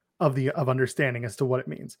scope of understanding as to what it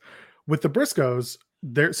means. With the Briscoes,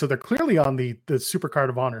 they're clearly on the Super Card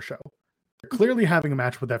of Honor show. They're clearly having a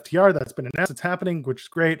match with FTR. That's been announced. It's happening, which is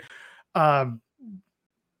great.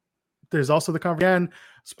 There's also the conversation.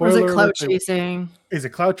 Spoiler alert. Chasing? Is it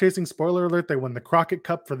cloud chasing? Spoiler alert. They won the Crockett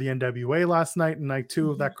Cup for the NWA last night in night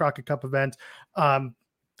 2 of that Crockett Cup event.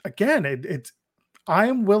 Again, I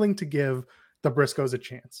am willing to give the Briscoes a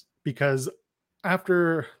chance, because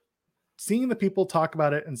after seeing the people talk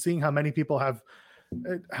about it and seeing how many people have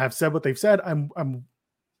said what they've said, I'm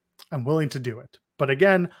willing to do it. But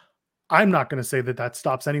again, I'm not going to say that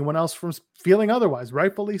stops anyone else from feeling otherwise,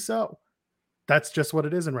 rightfully so. That's just what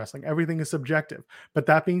it is in wrestling. Everything is subjective. But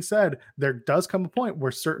that being said, there does come a point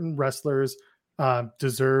where certain wrestlers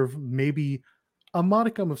deserve maybe a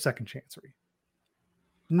modicum of second chancery.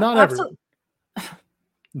 Not everyone.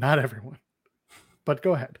 Not everyone. But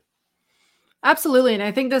go ahead. Absolutely. And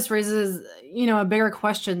I think this raises, a bigger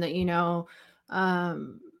question that,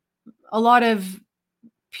 a lot of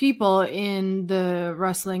people in the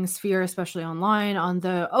wrestling sphere, especially online, on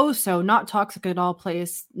the not toxic at all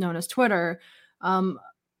place known as Twitter, they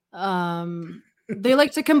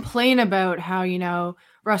like to complain about how,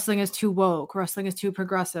 wrestling is too woke, wrestling is too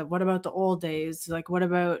progressive. What about the old days? Like, what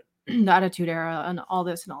about the Attitude Era and all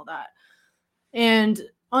this and all that? And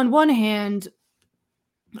on one hand,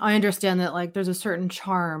 I understand that, like, there's a certain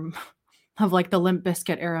charm of, like, the Limp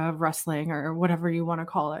Bizkit era of wrestling or whatever you want to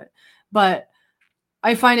call it. But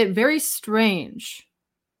I find it very strange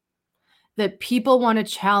that people want to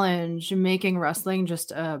challenge making wrestling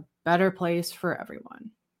just a better place for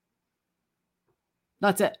everyone.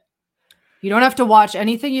 That's it. You don't have to watch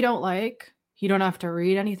anything you don't like. You don't have to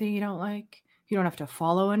read anything you don't like. You don't have to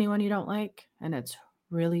follow anyone you don't like. And it's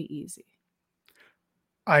really easy.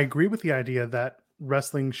 I agree with the idea that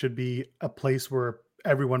wrestling should be a place where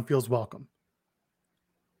everyone feels welcome.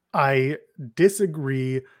 I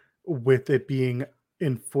disagree with it being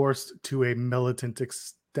enforced to a militant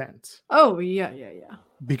extent. Oh, yeah.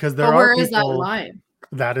 Because where is that line?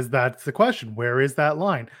 That's the question. Where is that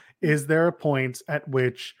line? Is there a point at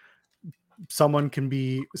which someone can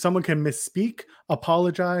misspeak,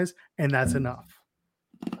 apologize, and that's enough?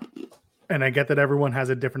 And I get that everyone has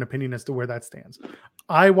a different opinion as to where that stands.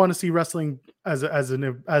 I want to see wrestling as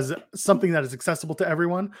something that is accessible to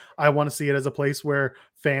everyone. I want to see it as a place where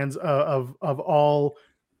fans of all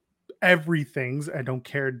everything's, I don't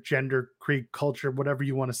care, gender, creed, culture, whatever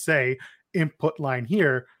you want to say, input line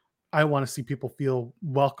here. I want to see people feel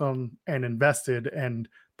welcome and invested and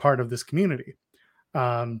part of this community.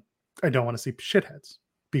 I don't want to see shitheads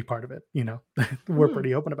be part of it. We're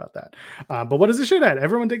pretty open about that. But what is a shithead?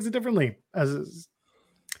 Everyone takes it differently.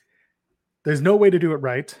 There's no way to do it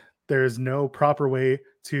right. There's no proper way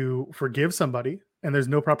to forgive somebody, and there's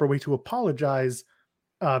no proper way to apologize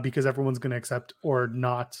because everyone's going to accept or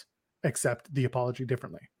not accept the apology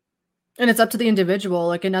differently. And it's up to the individual.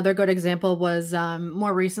 Like, another good example was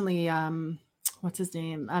more recently, what's his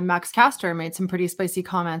name? Max Caster made some pretty spicy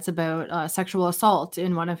comments about sexual assault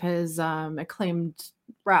in one of his acclaimed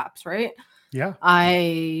raps, right? Yeah.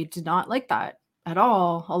 I did not like that at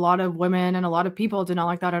all. A lot of women and a lot of people did not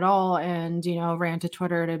like that at all. And, ran to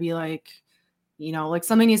Twitter to be like, like,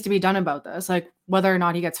 something needs to be done about this. Like, whether or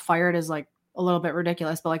not he gets fired is, like, a little bit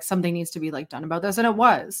ridiculous, but, like, something needs to be, like, done about this. And it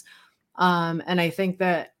was. And I think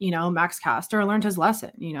that, Max Caster learned his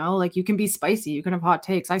lesson. Like, you can be spicy, you can have hot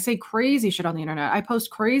takes. I say crazy shit on the internet. I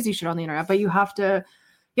post crazy shit on the internet, but you have to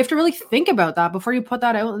really think about that before you put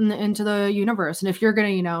that out into the universe. And if you're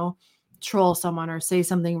going to, troll someone or say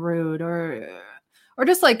something rude or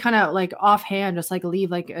just, like, kind of, like, offhand, just, like,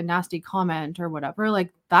 leave, like, a nasty comment or whatever,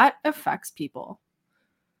 like, that affects people.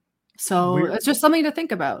 So it's just something to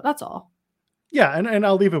think about. That's all. Yeah. And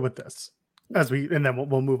I'll leave it with this. And then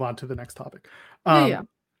we'll move on to the next topic. Yeah.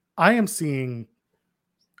 I am seeing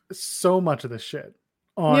so much of this shit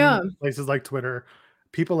on places like Twitter,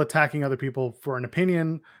 people attacking other people for an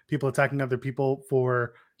opinion, people attacking other people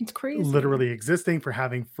for it's crazy, literally existing, for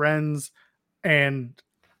having friends. And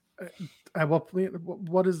what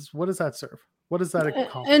does that serve? What does that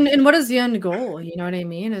accomplish? And what is the end goal? You know what I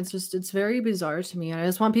mean? It's very bizarre to me. I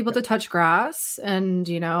just want people to touch grass, and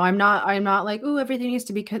I'm not like, ooh, everything needs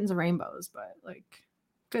to be kittens and rainbows, but, like,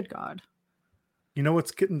 good God. You know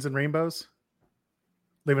what's kittens and rainbows?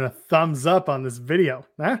 Leaving a thumbs up on this video.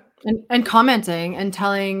 And commenting and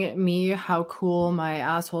telling me how cool my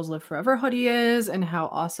Assholes Live Forever hoodie is, and how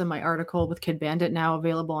awesome my article with Kid Bandit, now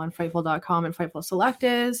available on Fightful.com and Fightful Select,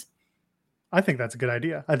 is. I think that's a good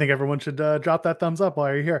idea. I think everyone should drop that thumbs up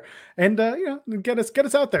while you're here, and get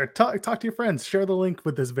us out there. Talk to your friends. Share the link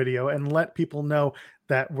with this video, and let people know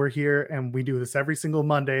that we're here and we do this every single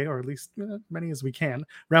Monday, or at least many as we can,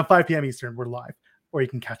 around 5 p.m. Eastern. We're live, or you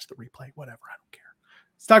can catch the replay. Whatever, I don't care.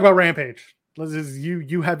 Let's talk about Rampage.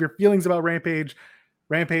 You have your feelings about Rampage.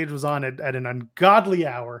 Rampage was on at an ungodly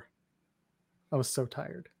hour. I was so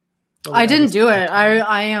tired. I didn't do it.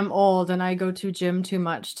 I am old and I go to gym too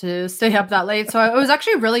much to stay up that late. So it was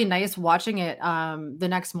actually really nice watching it the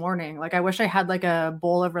next morning. Like I wish I had like a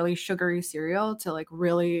bowl of really sugary cereal to like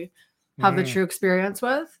really have the true experience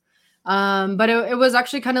with. But it was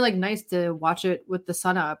actually kind of like nice to watch it with the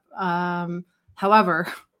sun up.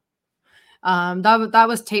 However, that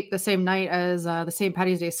was taped the same night as the St.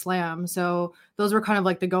 Patty's Day Slam. So those were kind of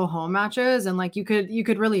like the go home matches, and like you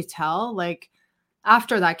could really tell like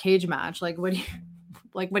after that cage match, like what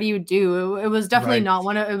do you do? It was definitely not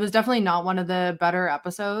one of the better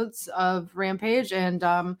episodes of Rampage, and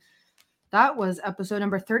that was episode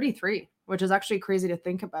number 33, which is actually crazy to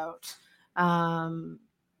think about. I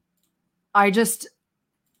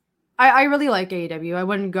really like AEW. I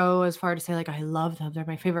wouldn't go as far to say like I love them, they're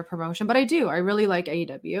my favorite promotion, but I do. I really like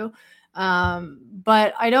AEW.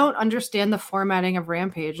 But I don't understand the formatting of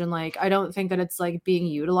Rampage, and like I don't think that it's like being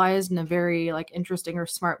utilized in a very like interesting or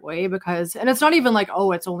smart way, because and it's not even like,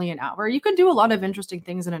 oh, it's only an hour. You can do a lot of interesting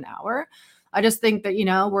things in an hour. I just think that,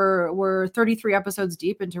 we're 33 episodes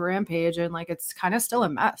deep into Rampage, and like it's kind of still a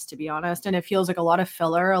mess, to be honest, and it feels like a lot of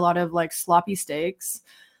filler, a lot of like sloppy steaks,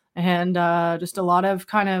 and just a lot of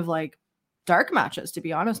kind of like dark matches, to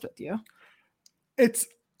be honest with you. It's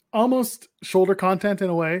almost shoulder content in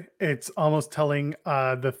a way. It's almost telling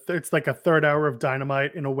it's like a third hour of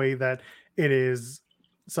Dynamite in a way that it is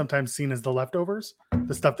sometimes seen as the leftovers,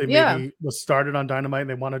 the stuff that maybe was started on Dynamite and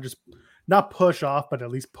they want to just not push off, but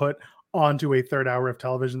at least put onto a third hour of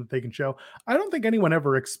television that they can show. I don't think anyone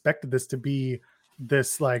ever expected this to be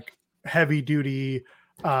this like heavy duty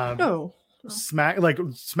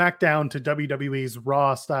SmackDown to WWE's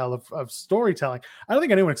Raw style of storytelling. I don't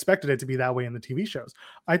think anyone expected it to be that way in the TV shows.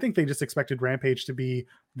 I think they just expected Rampage to be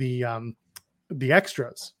the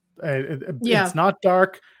extras. It's not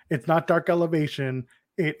dark. It's not dark elevation.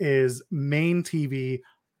 It is main TV,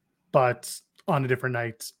 but on a different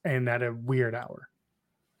night and at a weird hour.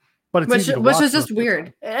 But it's which is just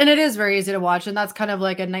weird, and it is very easy to watch, and that's kind of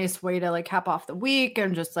like a nice way to like cap off the week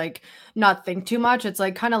and just like not think too much. It's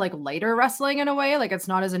like kind of like lighter wrestling in a way, like it's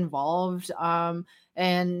not as involved.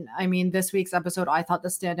 And I mean, this week's episode, I thought the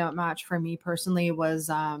standout match for me personally was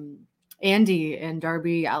Andy and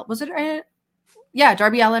Darby. Was it? Yeah,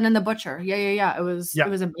 Darby Allin and the Butcher. Yeah. It was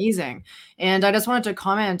amazing, and I just wanted to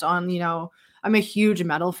comment on, I'm a huge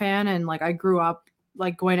metal fan, and like I grew up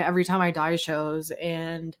like going to Every Time I Die shows,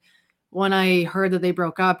 and when I heard that they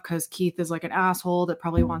broke up because Keith is like an asshole that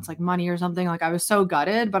probably wants like money or something, like I was so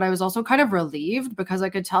gutted, but I was also kind of relieved because I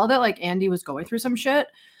could tell that like Andy was going through some shit,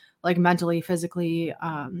 like mentally, physically,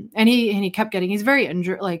 and he kept getting, he's very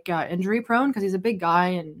injury prone because he's a big guy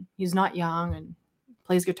and he's not young and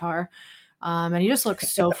plays guitar, and he just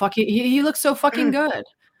looks so fucking he looks so fucking good.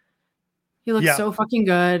 He looked so fucking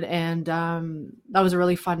good, and that was a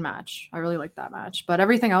really fun match. I really liked that match, but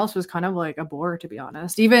everything else was kind of like a bore, to be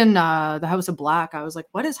honest. Even the House of Black, I was like,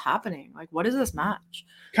 what is happening? Like, what is this match?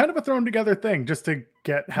 Kind of a thrown together thing just to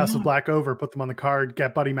get House of Black over, put them on the card,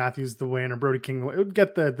 get Buddy Matthews the win, or Brody King. It would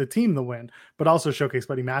get the team the win, but also showcase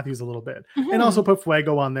Buddy Matthews a little bit, and also put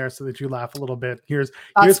Fuego on there so that you laugh a little bit. Here's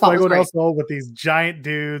Fuego del Sol with these giant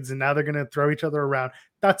dudes, and now they're going to throw each other around.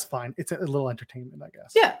 That's fine. It's a little entertainment, I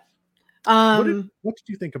guess. Yeah. What did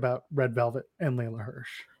you think about Red Velvet and Layla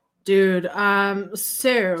Hirsch? Dude,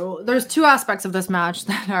 so there's two aspects of this match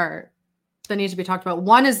that need to be talked about.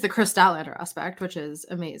 One is the Chris Statlander aspect, which is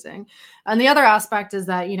amazing. And the other aspect is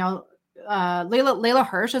that, Layla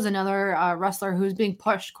Hirsch is another wrestler who's being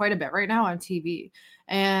pushed quite a bit right now on TV.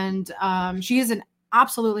 And she is an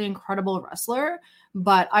absolutely incredible wrestler,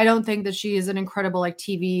 but I don't think that she is an incredible like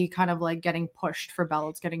TV kind of like getting pushed for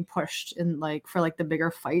belts, getting pushed in like for like the bigger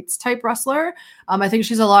fights type wrestler. I think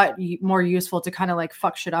she's a lot more useful to kind of like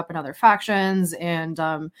fuck shit up in other factions and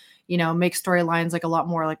make storylines like a lot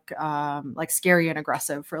more like scary and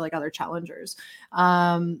aggressive for like other challengers.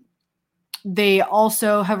 They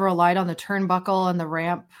also have relied on the turnbuckle and the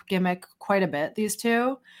ramp gimmick quite a bit, these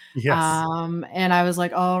two. Yes. And I was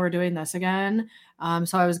like, oh, we're doing this again.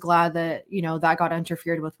 So I was glad that, that got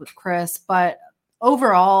interfered with Chris. But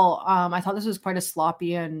overall, I thought this was quite a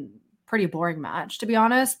sloppy and pretty boring match, to be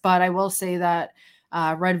honest. But I will say that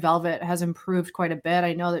Red Velvet has improved quite a bit.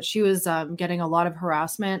 I know that she was getting a lot of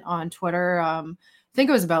harassment on Twitter think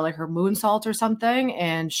it was about like her moonsault or something.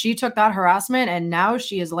 And she took that harassment and now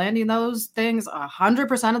she is landing those things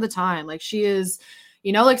 100% of the time. Like she is,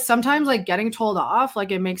 you know, like sometimes like getting told off,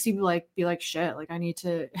 like it makes you like be like, shit, like I need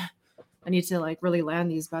to like really land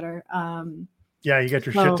these better. Yeah, you get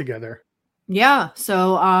your shit together. Yeah.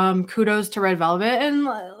 So kudos to Red Velvet and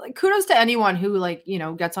like kudos to anyone who like, you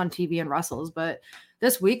know, gets on TV and wrestles. But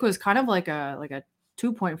this week was kind of like a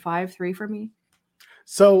 2.53 for me.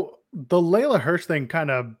 So the Layla Hirsch thing kind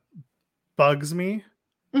of bugs me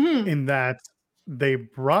in that they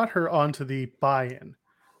brought her onto the buy-in,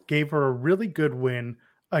 gave her a really good win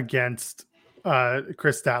against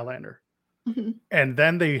Chris Statlander. And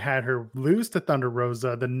then they had her lose to Thunder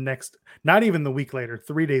Rosa the next, not even the week later,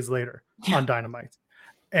 3 days later on Dynamite,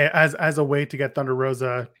 as a way to get Thunder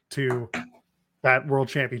Rosa to that World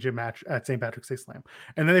Championship match at St. Patrick's Day Slam.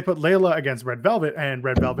 And then they put Layla against Red Velvet, and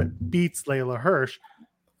Red Velvet beats Layla Hirsch.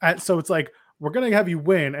 So it's like, we're going to have you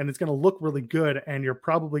win, and it's going to look really good, and you're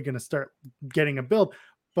probably going to start getting a build.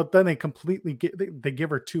 But then they completely they give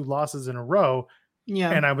her 2 losses in a row. Yeah.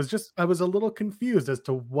 And I was a little confused as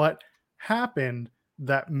to what happened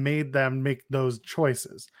that made them make those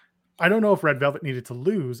choices. I don't know if Red Velvet needed to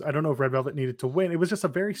lose. I don't know if Red Velvet needed to win. It was just a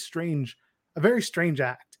very strange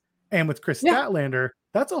act. And with Chris Statlander,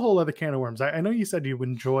 that's a whole other can of worms. I know you said you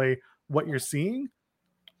enjoy what you're seeing.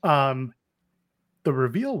 The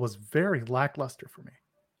reveal was very lackluster for me.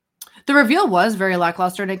 The reveal was very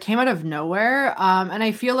lackluster and it came out of nowhere. And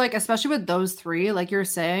I feel like, especially with those 3, like you're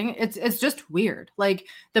saying, it's just weird. Like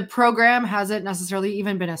the program hasn't necessarily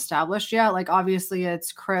even been established yet. Like obviously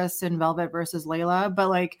it's Chris and Velvet versus Layla, but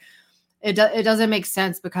like it doesn't make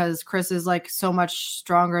sense because Chris is like so much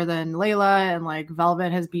stronger than Layla and like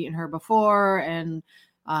Velvet has beaten her before. And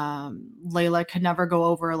Layla could never go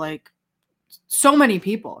over like so many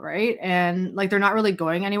people, right? And like they're not really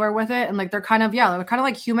going anywhere with it, and like they're kind of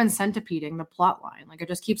like human centipeding the plot line. Like it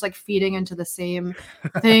just keeps like feeding into the same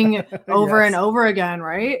thing over and over again,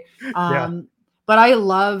 right? But I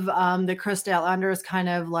love that Chris Statlander is kind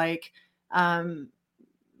of like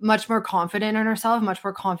much more confident in herself, much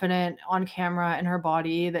more confident on camera in her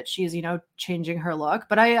body, that she's, you know, changing her look.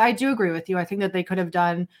 But I do agree with you. I think that they could have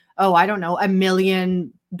done, I don't know, 1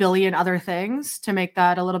 billion other things to make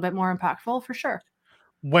that a little bit more impactful for sure.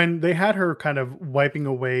 When they had her kind of wiping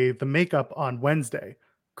away the makeup on Wednesday,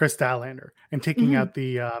 Chris Statlander, and taking out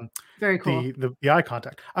the very cool the eye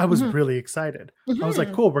contact, I was really excited. I was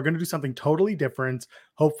like, cool, we're going to do something totally different.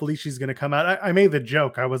 Hopefully she's going to come out. I made the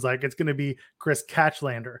joke. I was like, it's going to be Chris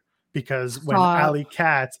Catchlander, because when Alley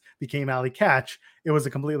Cat became Alley Catch, it was a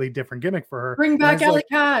completely different gimmick for her. Bring back Alley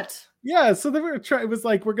Cat. Yeah, so they were it was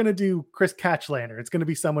like, we're going to do Chris Catchlander. It's going to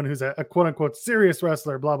be someone who's a quote unquote serious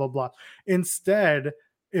wrestler, blah, blah, blah. Instead,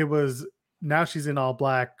 it was, now she's in all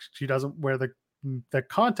black. She doesn't wear the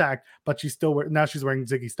contact, but she's now she's wearing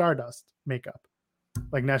Ziggy Stardust makeup.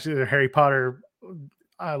 Like now she's a Harry Potter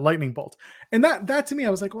lightning bolt. And that to me, I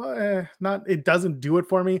was like, well, it doesn't do it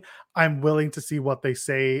for me. I'm willing to see what they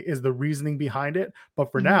say is the reasoning behind it.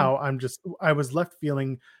 But for now, I was left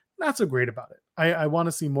feeling not so great about it. I want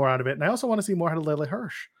to see more out of it. And I also want to see more out of Layla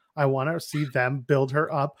Hirsch. I want to see them build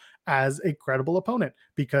her up as a credible opponent,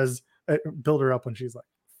 because build her up when she's like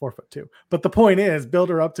 4'2". But the point is, build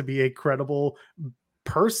her up to be a credible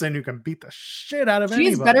person who can beat the shit out of anybody. She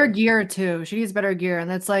needs better gear too. She needs better gear. And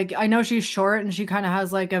that's like, I know she's short and she kind of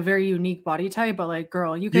has like a very unique body type, but like,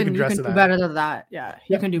 girl, you can do better than that. Yeah,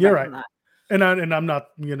 you can do better than that. And I'm not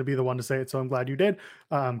going to be the one to say it, so I'm glad you did,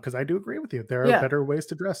 because I do agree with you. There are better ways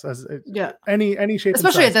to dress, any shape,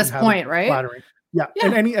 especially at this point, right? Flattering,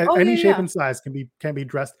 and any shape and size can be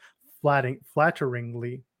dressed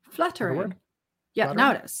flatteringly. Flattering,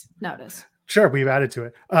 nowadays. Sure, we've added to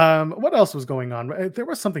it. What else was going on? There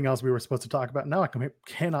was something else we were supposed to talk about. Now I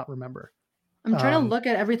cannot remember. I'm trying to look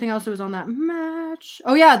at everything else that was on that match.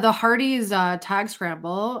 Oh yeah, the Hardys tag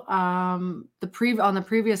scramble. On the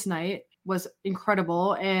previous night was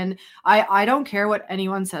incredible, and I don't care what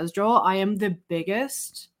anyone says, Joel. I am the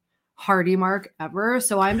biggest Hardy mark ever,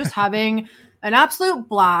 so I'm just having an absolute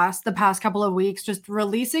blast the past couple of weeks, just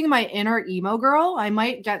releasing my inner emo girl. I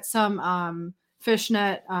might get some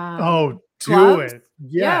fishnet. Do it,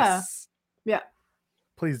 yes, yeah.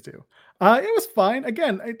 Please do. It was fine.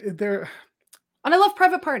 Again, they're. And I love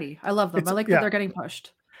Private Party. I love them. I like that they're getting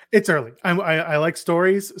pushed. It's early. I like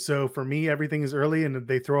stories. So for me, everything is early, and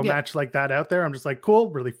they throw a match like that out there, I'm just like, cool,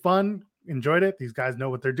 really fun. Enjoyed it. These guys know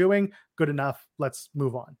what they're doing. Good enough. Let's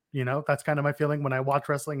move on. You know, that's kind of my feeling when I watch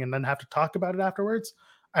wrestling and then have to talk about it afterwards.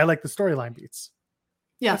 I like the storyline beats.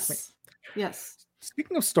 Yes.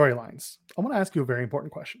 Speaking of storylines, I want to ask you a very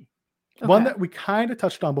important question. One that we kind of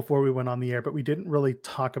touched on before we went on the air, but we didn't really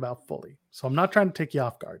talk about fully. So I'm not trying to take you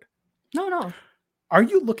off guard. No. Are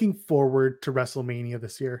you looking forward to WrestleMania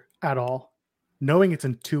this year at all? Knowing it's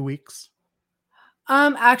in 2 weeks?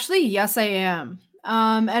 Actually, yes, I am.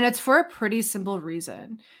 And it's for a pretty simple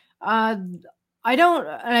reason. I don't,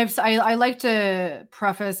 and I like to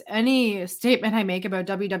preface any statement I make about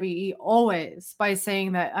WWE always by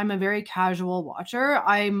saying that I'm a very casual watcher.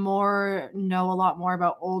 I know a lot more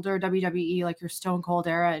about older WWE, like your Stone Cold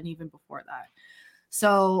era, and even before that.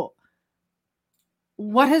 So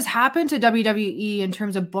what has happened to WWE in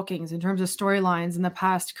terms of bookings, in terms of storylines in the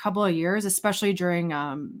past couple of years, especially during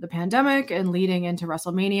the pandemic and leading into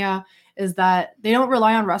WrestleMania, is that they don't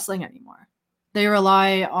rely on wrestling anymore. They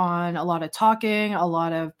rely on a lot of talking, a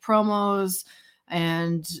lot of promos,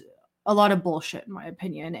 and a lot of bullshit, in my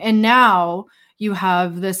opinion. And now you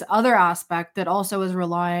have this other aspect that also is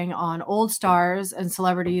relying on old stars and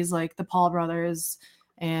celebrities like the Paul brothers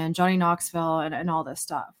and Johnny Knoxville and all this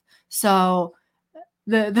stuff. So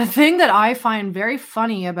the thing that I find very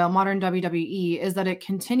funny about modern WWE is that it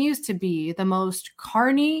continues to be the most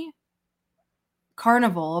carnival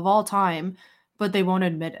of all time, but they won't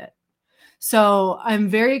admit it. So I'm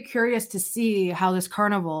very curious to see how this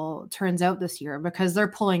carnival turns out this year because they're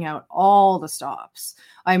pulling out all the stops.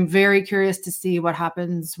 I'm very curious to see what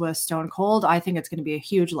happens with Stone Cold. I think it's going to be a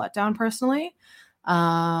huge letdown personally.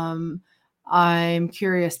 I'm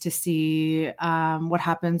curious to see what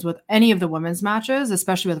happens with any of the women's matches,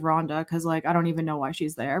 especially with Ronda, because I don't even know why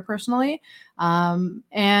she's there personally.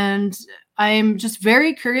 And I'm just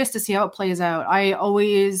very curious to see how it plays out.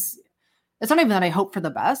 It's not even that I hope for the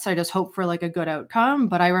best. I just hope for a good outcome.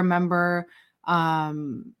 But I remember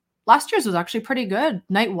last year's was actually pretty good.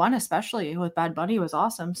 Night one, especially with Bad Bunny, was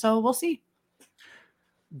awesome. So we'll see.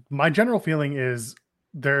 My general feeling is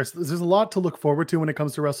there's a lot to look forward to when it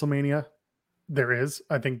comes to WrestleMania. There is.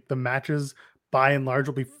 I think the matches by and large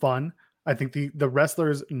will be fun. I think the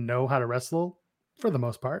wrestlers know how to wrestle for the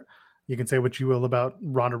most part. You can say what you will about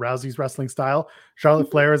Ronda Rousey's wrestling style.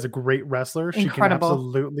 Charlotte Flair is a great wrestler. Incredible. She can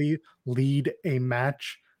absolutely lead a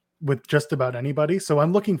match with just about anybody. So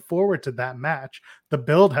I'm looking forward to that match. The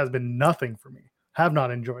build has been nothing for me. Have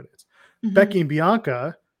not enjoyed it. Mm-hmm. Becky and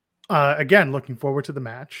Bianca, again, looking forward to the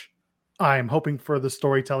match. I'm hoping for the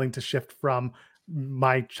storytelling to shift from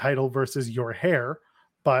my title versus your hair,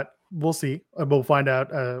 but we'll see. We'll find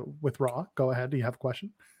out with Raw. Go ahead. Do you have a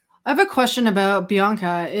question? I have a question about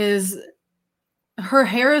Bianca. Her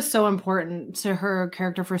hair is so important to her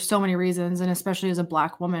character for so many reasons, and especially as a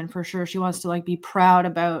Black woman, for sure. She wants to be proud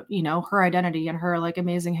about, her identity and her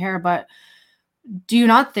amazing hair. But do you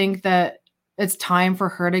not think that it's time for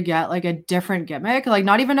her to get a different gimmick?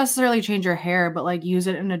 Not even necessarily change her hair, but use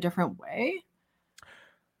it in a different way?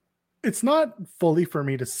 It's not fully for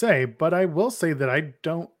me to say, but I will say that I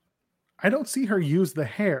don't see her use the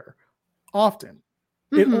hair often.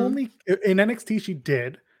 Mm-hmm. It only in NXT she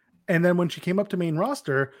did, and then when she came up to main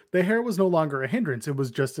roster, the hair was no longer a hindrance. It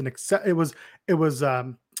was just an accentuated.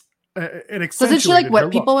 Doesn't she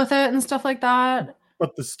whip people with it and stuff like that?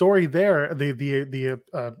 But the story there, the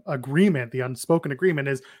agreement, the unspoken agreement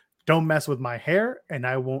is, don't mess with my hair, and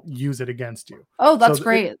I won't use it against you. Oh, that's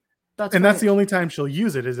great. That's the only time she'll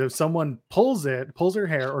use it is if someone pulls her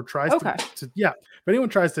hair or tries to if anyone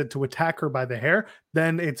tries to attack her by the hair,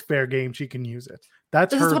 then it's fair game. She can use it.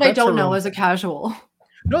 This is what I don't know as a casual.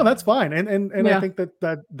 No, that's fine. And I think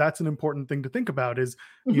that's an important thing to think about is,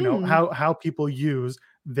 how people use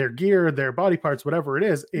their gear, their body parts, whatever it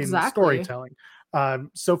is in storytelling.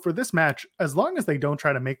 So for this match, as long as they don't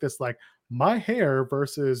try to make this my hair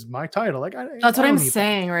versus my title, that's what I'm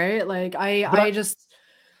saying, right?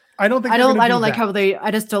 I don't like how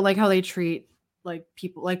they treat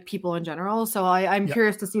people in general. So I'm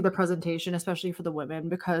curious to see the presentation, especially for the women,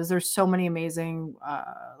 because there's so many amazing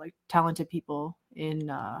talented people in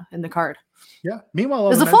the card. Yeah.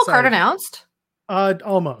 Meanwhile, is the full card announced?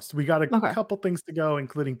 Almost. We got a couple things to go,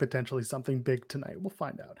 including potentially something big tonight. We'll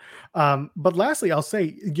find out. But lastly, I'll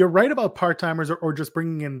say you're right about part-timers or just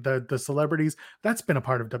bringing in the celebrities. That's been a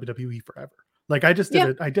part of WWE forever. I just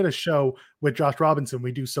did a show with Josh Robinson.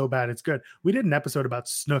 We do So Bad It's Good. We did an episode about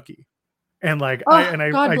Snooki. And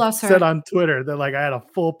I said on Twitter that I had a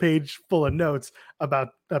full page full of notes about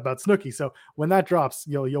Snooki. So when that drops,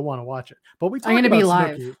 you'll want to watch it. But we talk about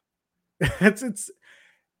Snooki. It's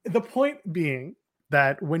the point being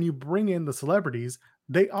that when you bring in the celebrities,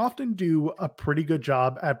 they often do a pretty good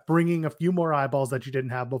job at bringing a few more eyeballs that you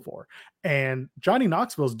didn't have before. And Johnny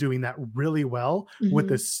Knoxville is doing that really well with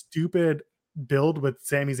this stupid build with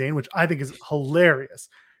Sami Zayn, which I think is hilarious.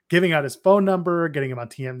 giving out his phone number, getting him on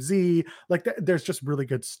TMZ. Like there's just really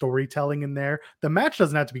good storytelling in there. The match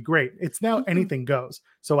doesn't have to be great. It's now anything goes.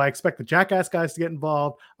 So I expect the Jackass guys to get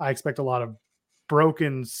involved. I expect a lot of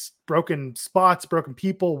broken spots, broken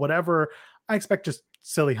people, whatever. I expect just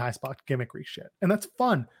silly high spot gimmickry shit. And that's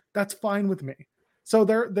fun. That's fine with me. So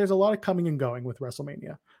there's a lot of coming and going with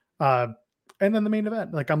WrestleMania. And then the main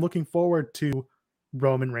event, like I'm looking forward to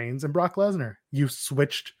Roman Reigns and Brock Lesnar. You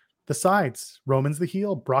switched the sides. Roman's the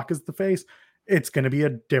heel, Brock is the face. It's going to be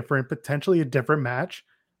potentially a different match.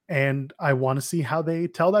 And I want to see how they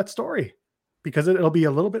tell that story, because it'll be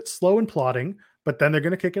a little bit slow and plotting, but then they're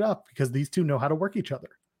going to kick it up because these two know how to work each other.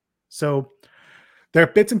 So there are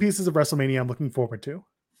bits and pieces of WrestleMania I'm looking forward to.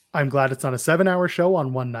 I'm glad it's not a 7-hour show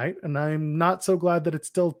on one night, and I'm not so glad that it's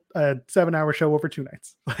still a 7-hour show over 2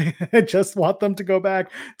 nights. I just want them to go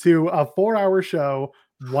back to a 4-hour show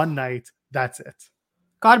one night. That's it.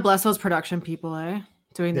 God bless those production people,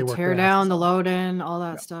 doing the tear down, the load in, all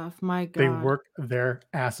that stuff. My God. They work their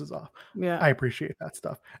asses off. Yeah. I appreciate that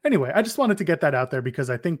stuff. Anyway, I just wanted to get that out there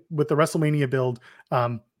because I think with the WrestleMania build,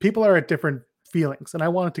 people are at different feelings, and I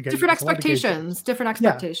wanted to get different expectations.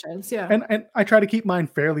 Yeah. And I try to keep mine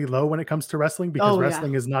fairly low when it comes to wrestling, because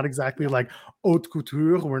wrestling is not exactly like haute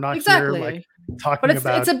couture. We're not here like talking about.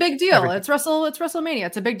 But it's a big deal. Everything. It's WrestleMania.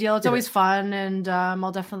 It's a big deal. It's always fun, and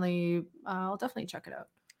I'll definitely check it out.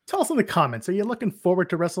 Tell us in the comments. Are you looking forward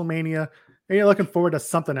to WrestleMania? Are you looking forward to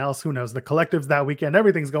something else? Who knows? The collective's that weekend.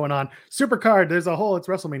 Everything's going on. Supercard. There's a whole. It's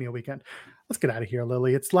WrestleMania weekend. Let's get out of here,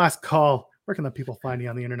 Lily. It's last call. Where can the people find you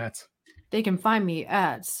on the internet? They can find me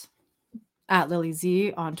at Lily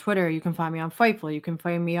Z on Twitter. You can find me on Fightful. You can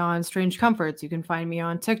find me on Strange Comforts. You can find me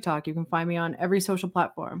on TikTok. You can find me on every social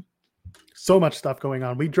platform. So much stuff going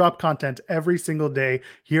on. We drop content every single day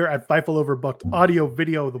here at Fightful Overbooked. Audio,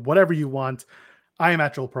 video, whatever you want. I am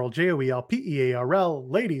at Joel Pearl, JoelPearl.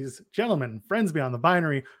 Ladies, gentlemen, friends beyond the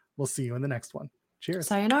binary. We'll see you in the next one. Cheers.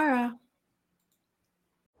 Sayonara.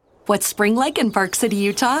 What's spring like in Park City,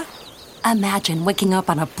 Utah? Imagine waking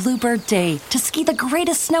up on a bluebird day to ski the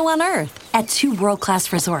greatest snow on Earth at 2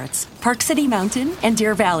 world-class resorts, Park City Mountain and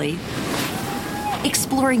Deer Valley.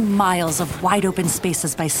 Exploring miles of wide-open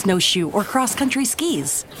spaces by snowshoe or cross-country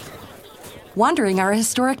skis. Wandering our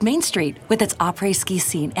historic Main Street with its après ski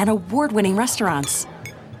scene and award-winning restaurants.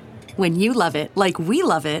 When you love it like we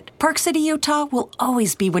love it, Park City, Utah will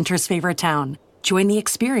always be winter's favorite town. Join the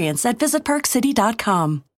experience at visitparkcity.com.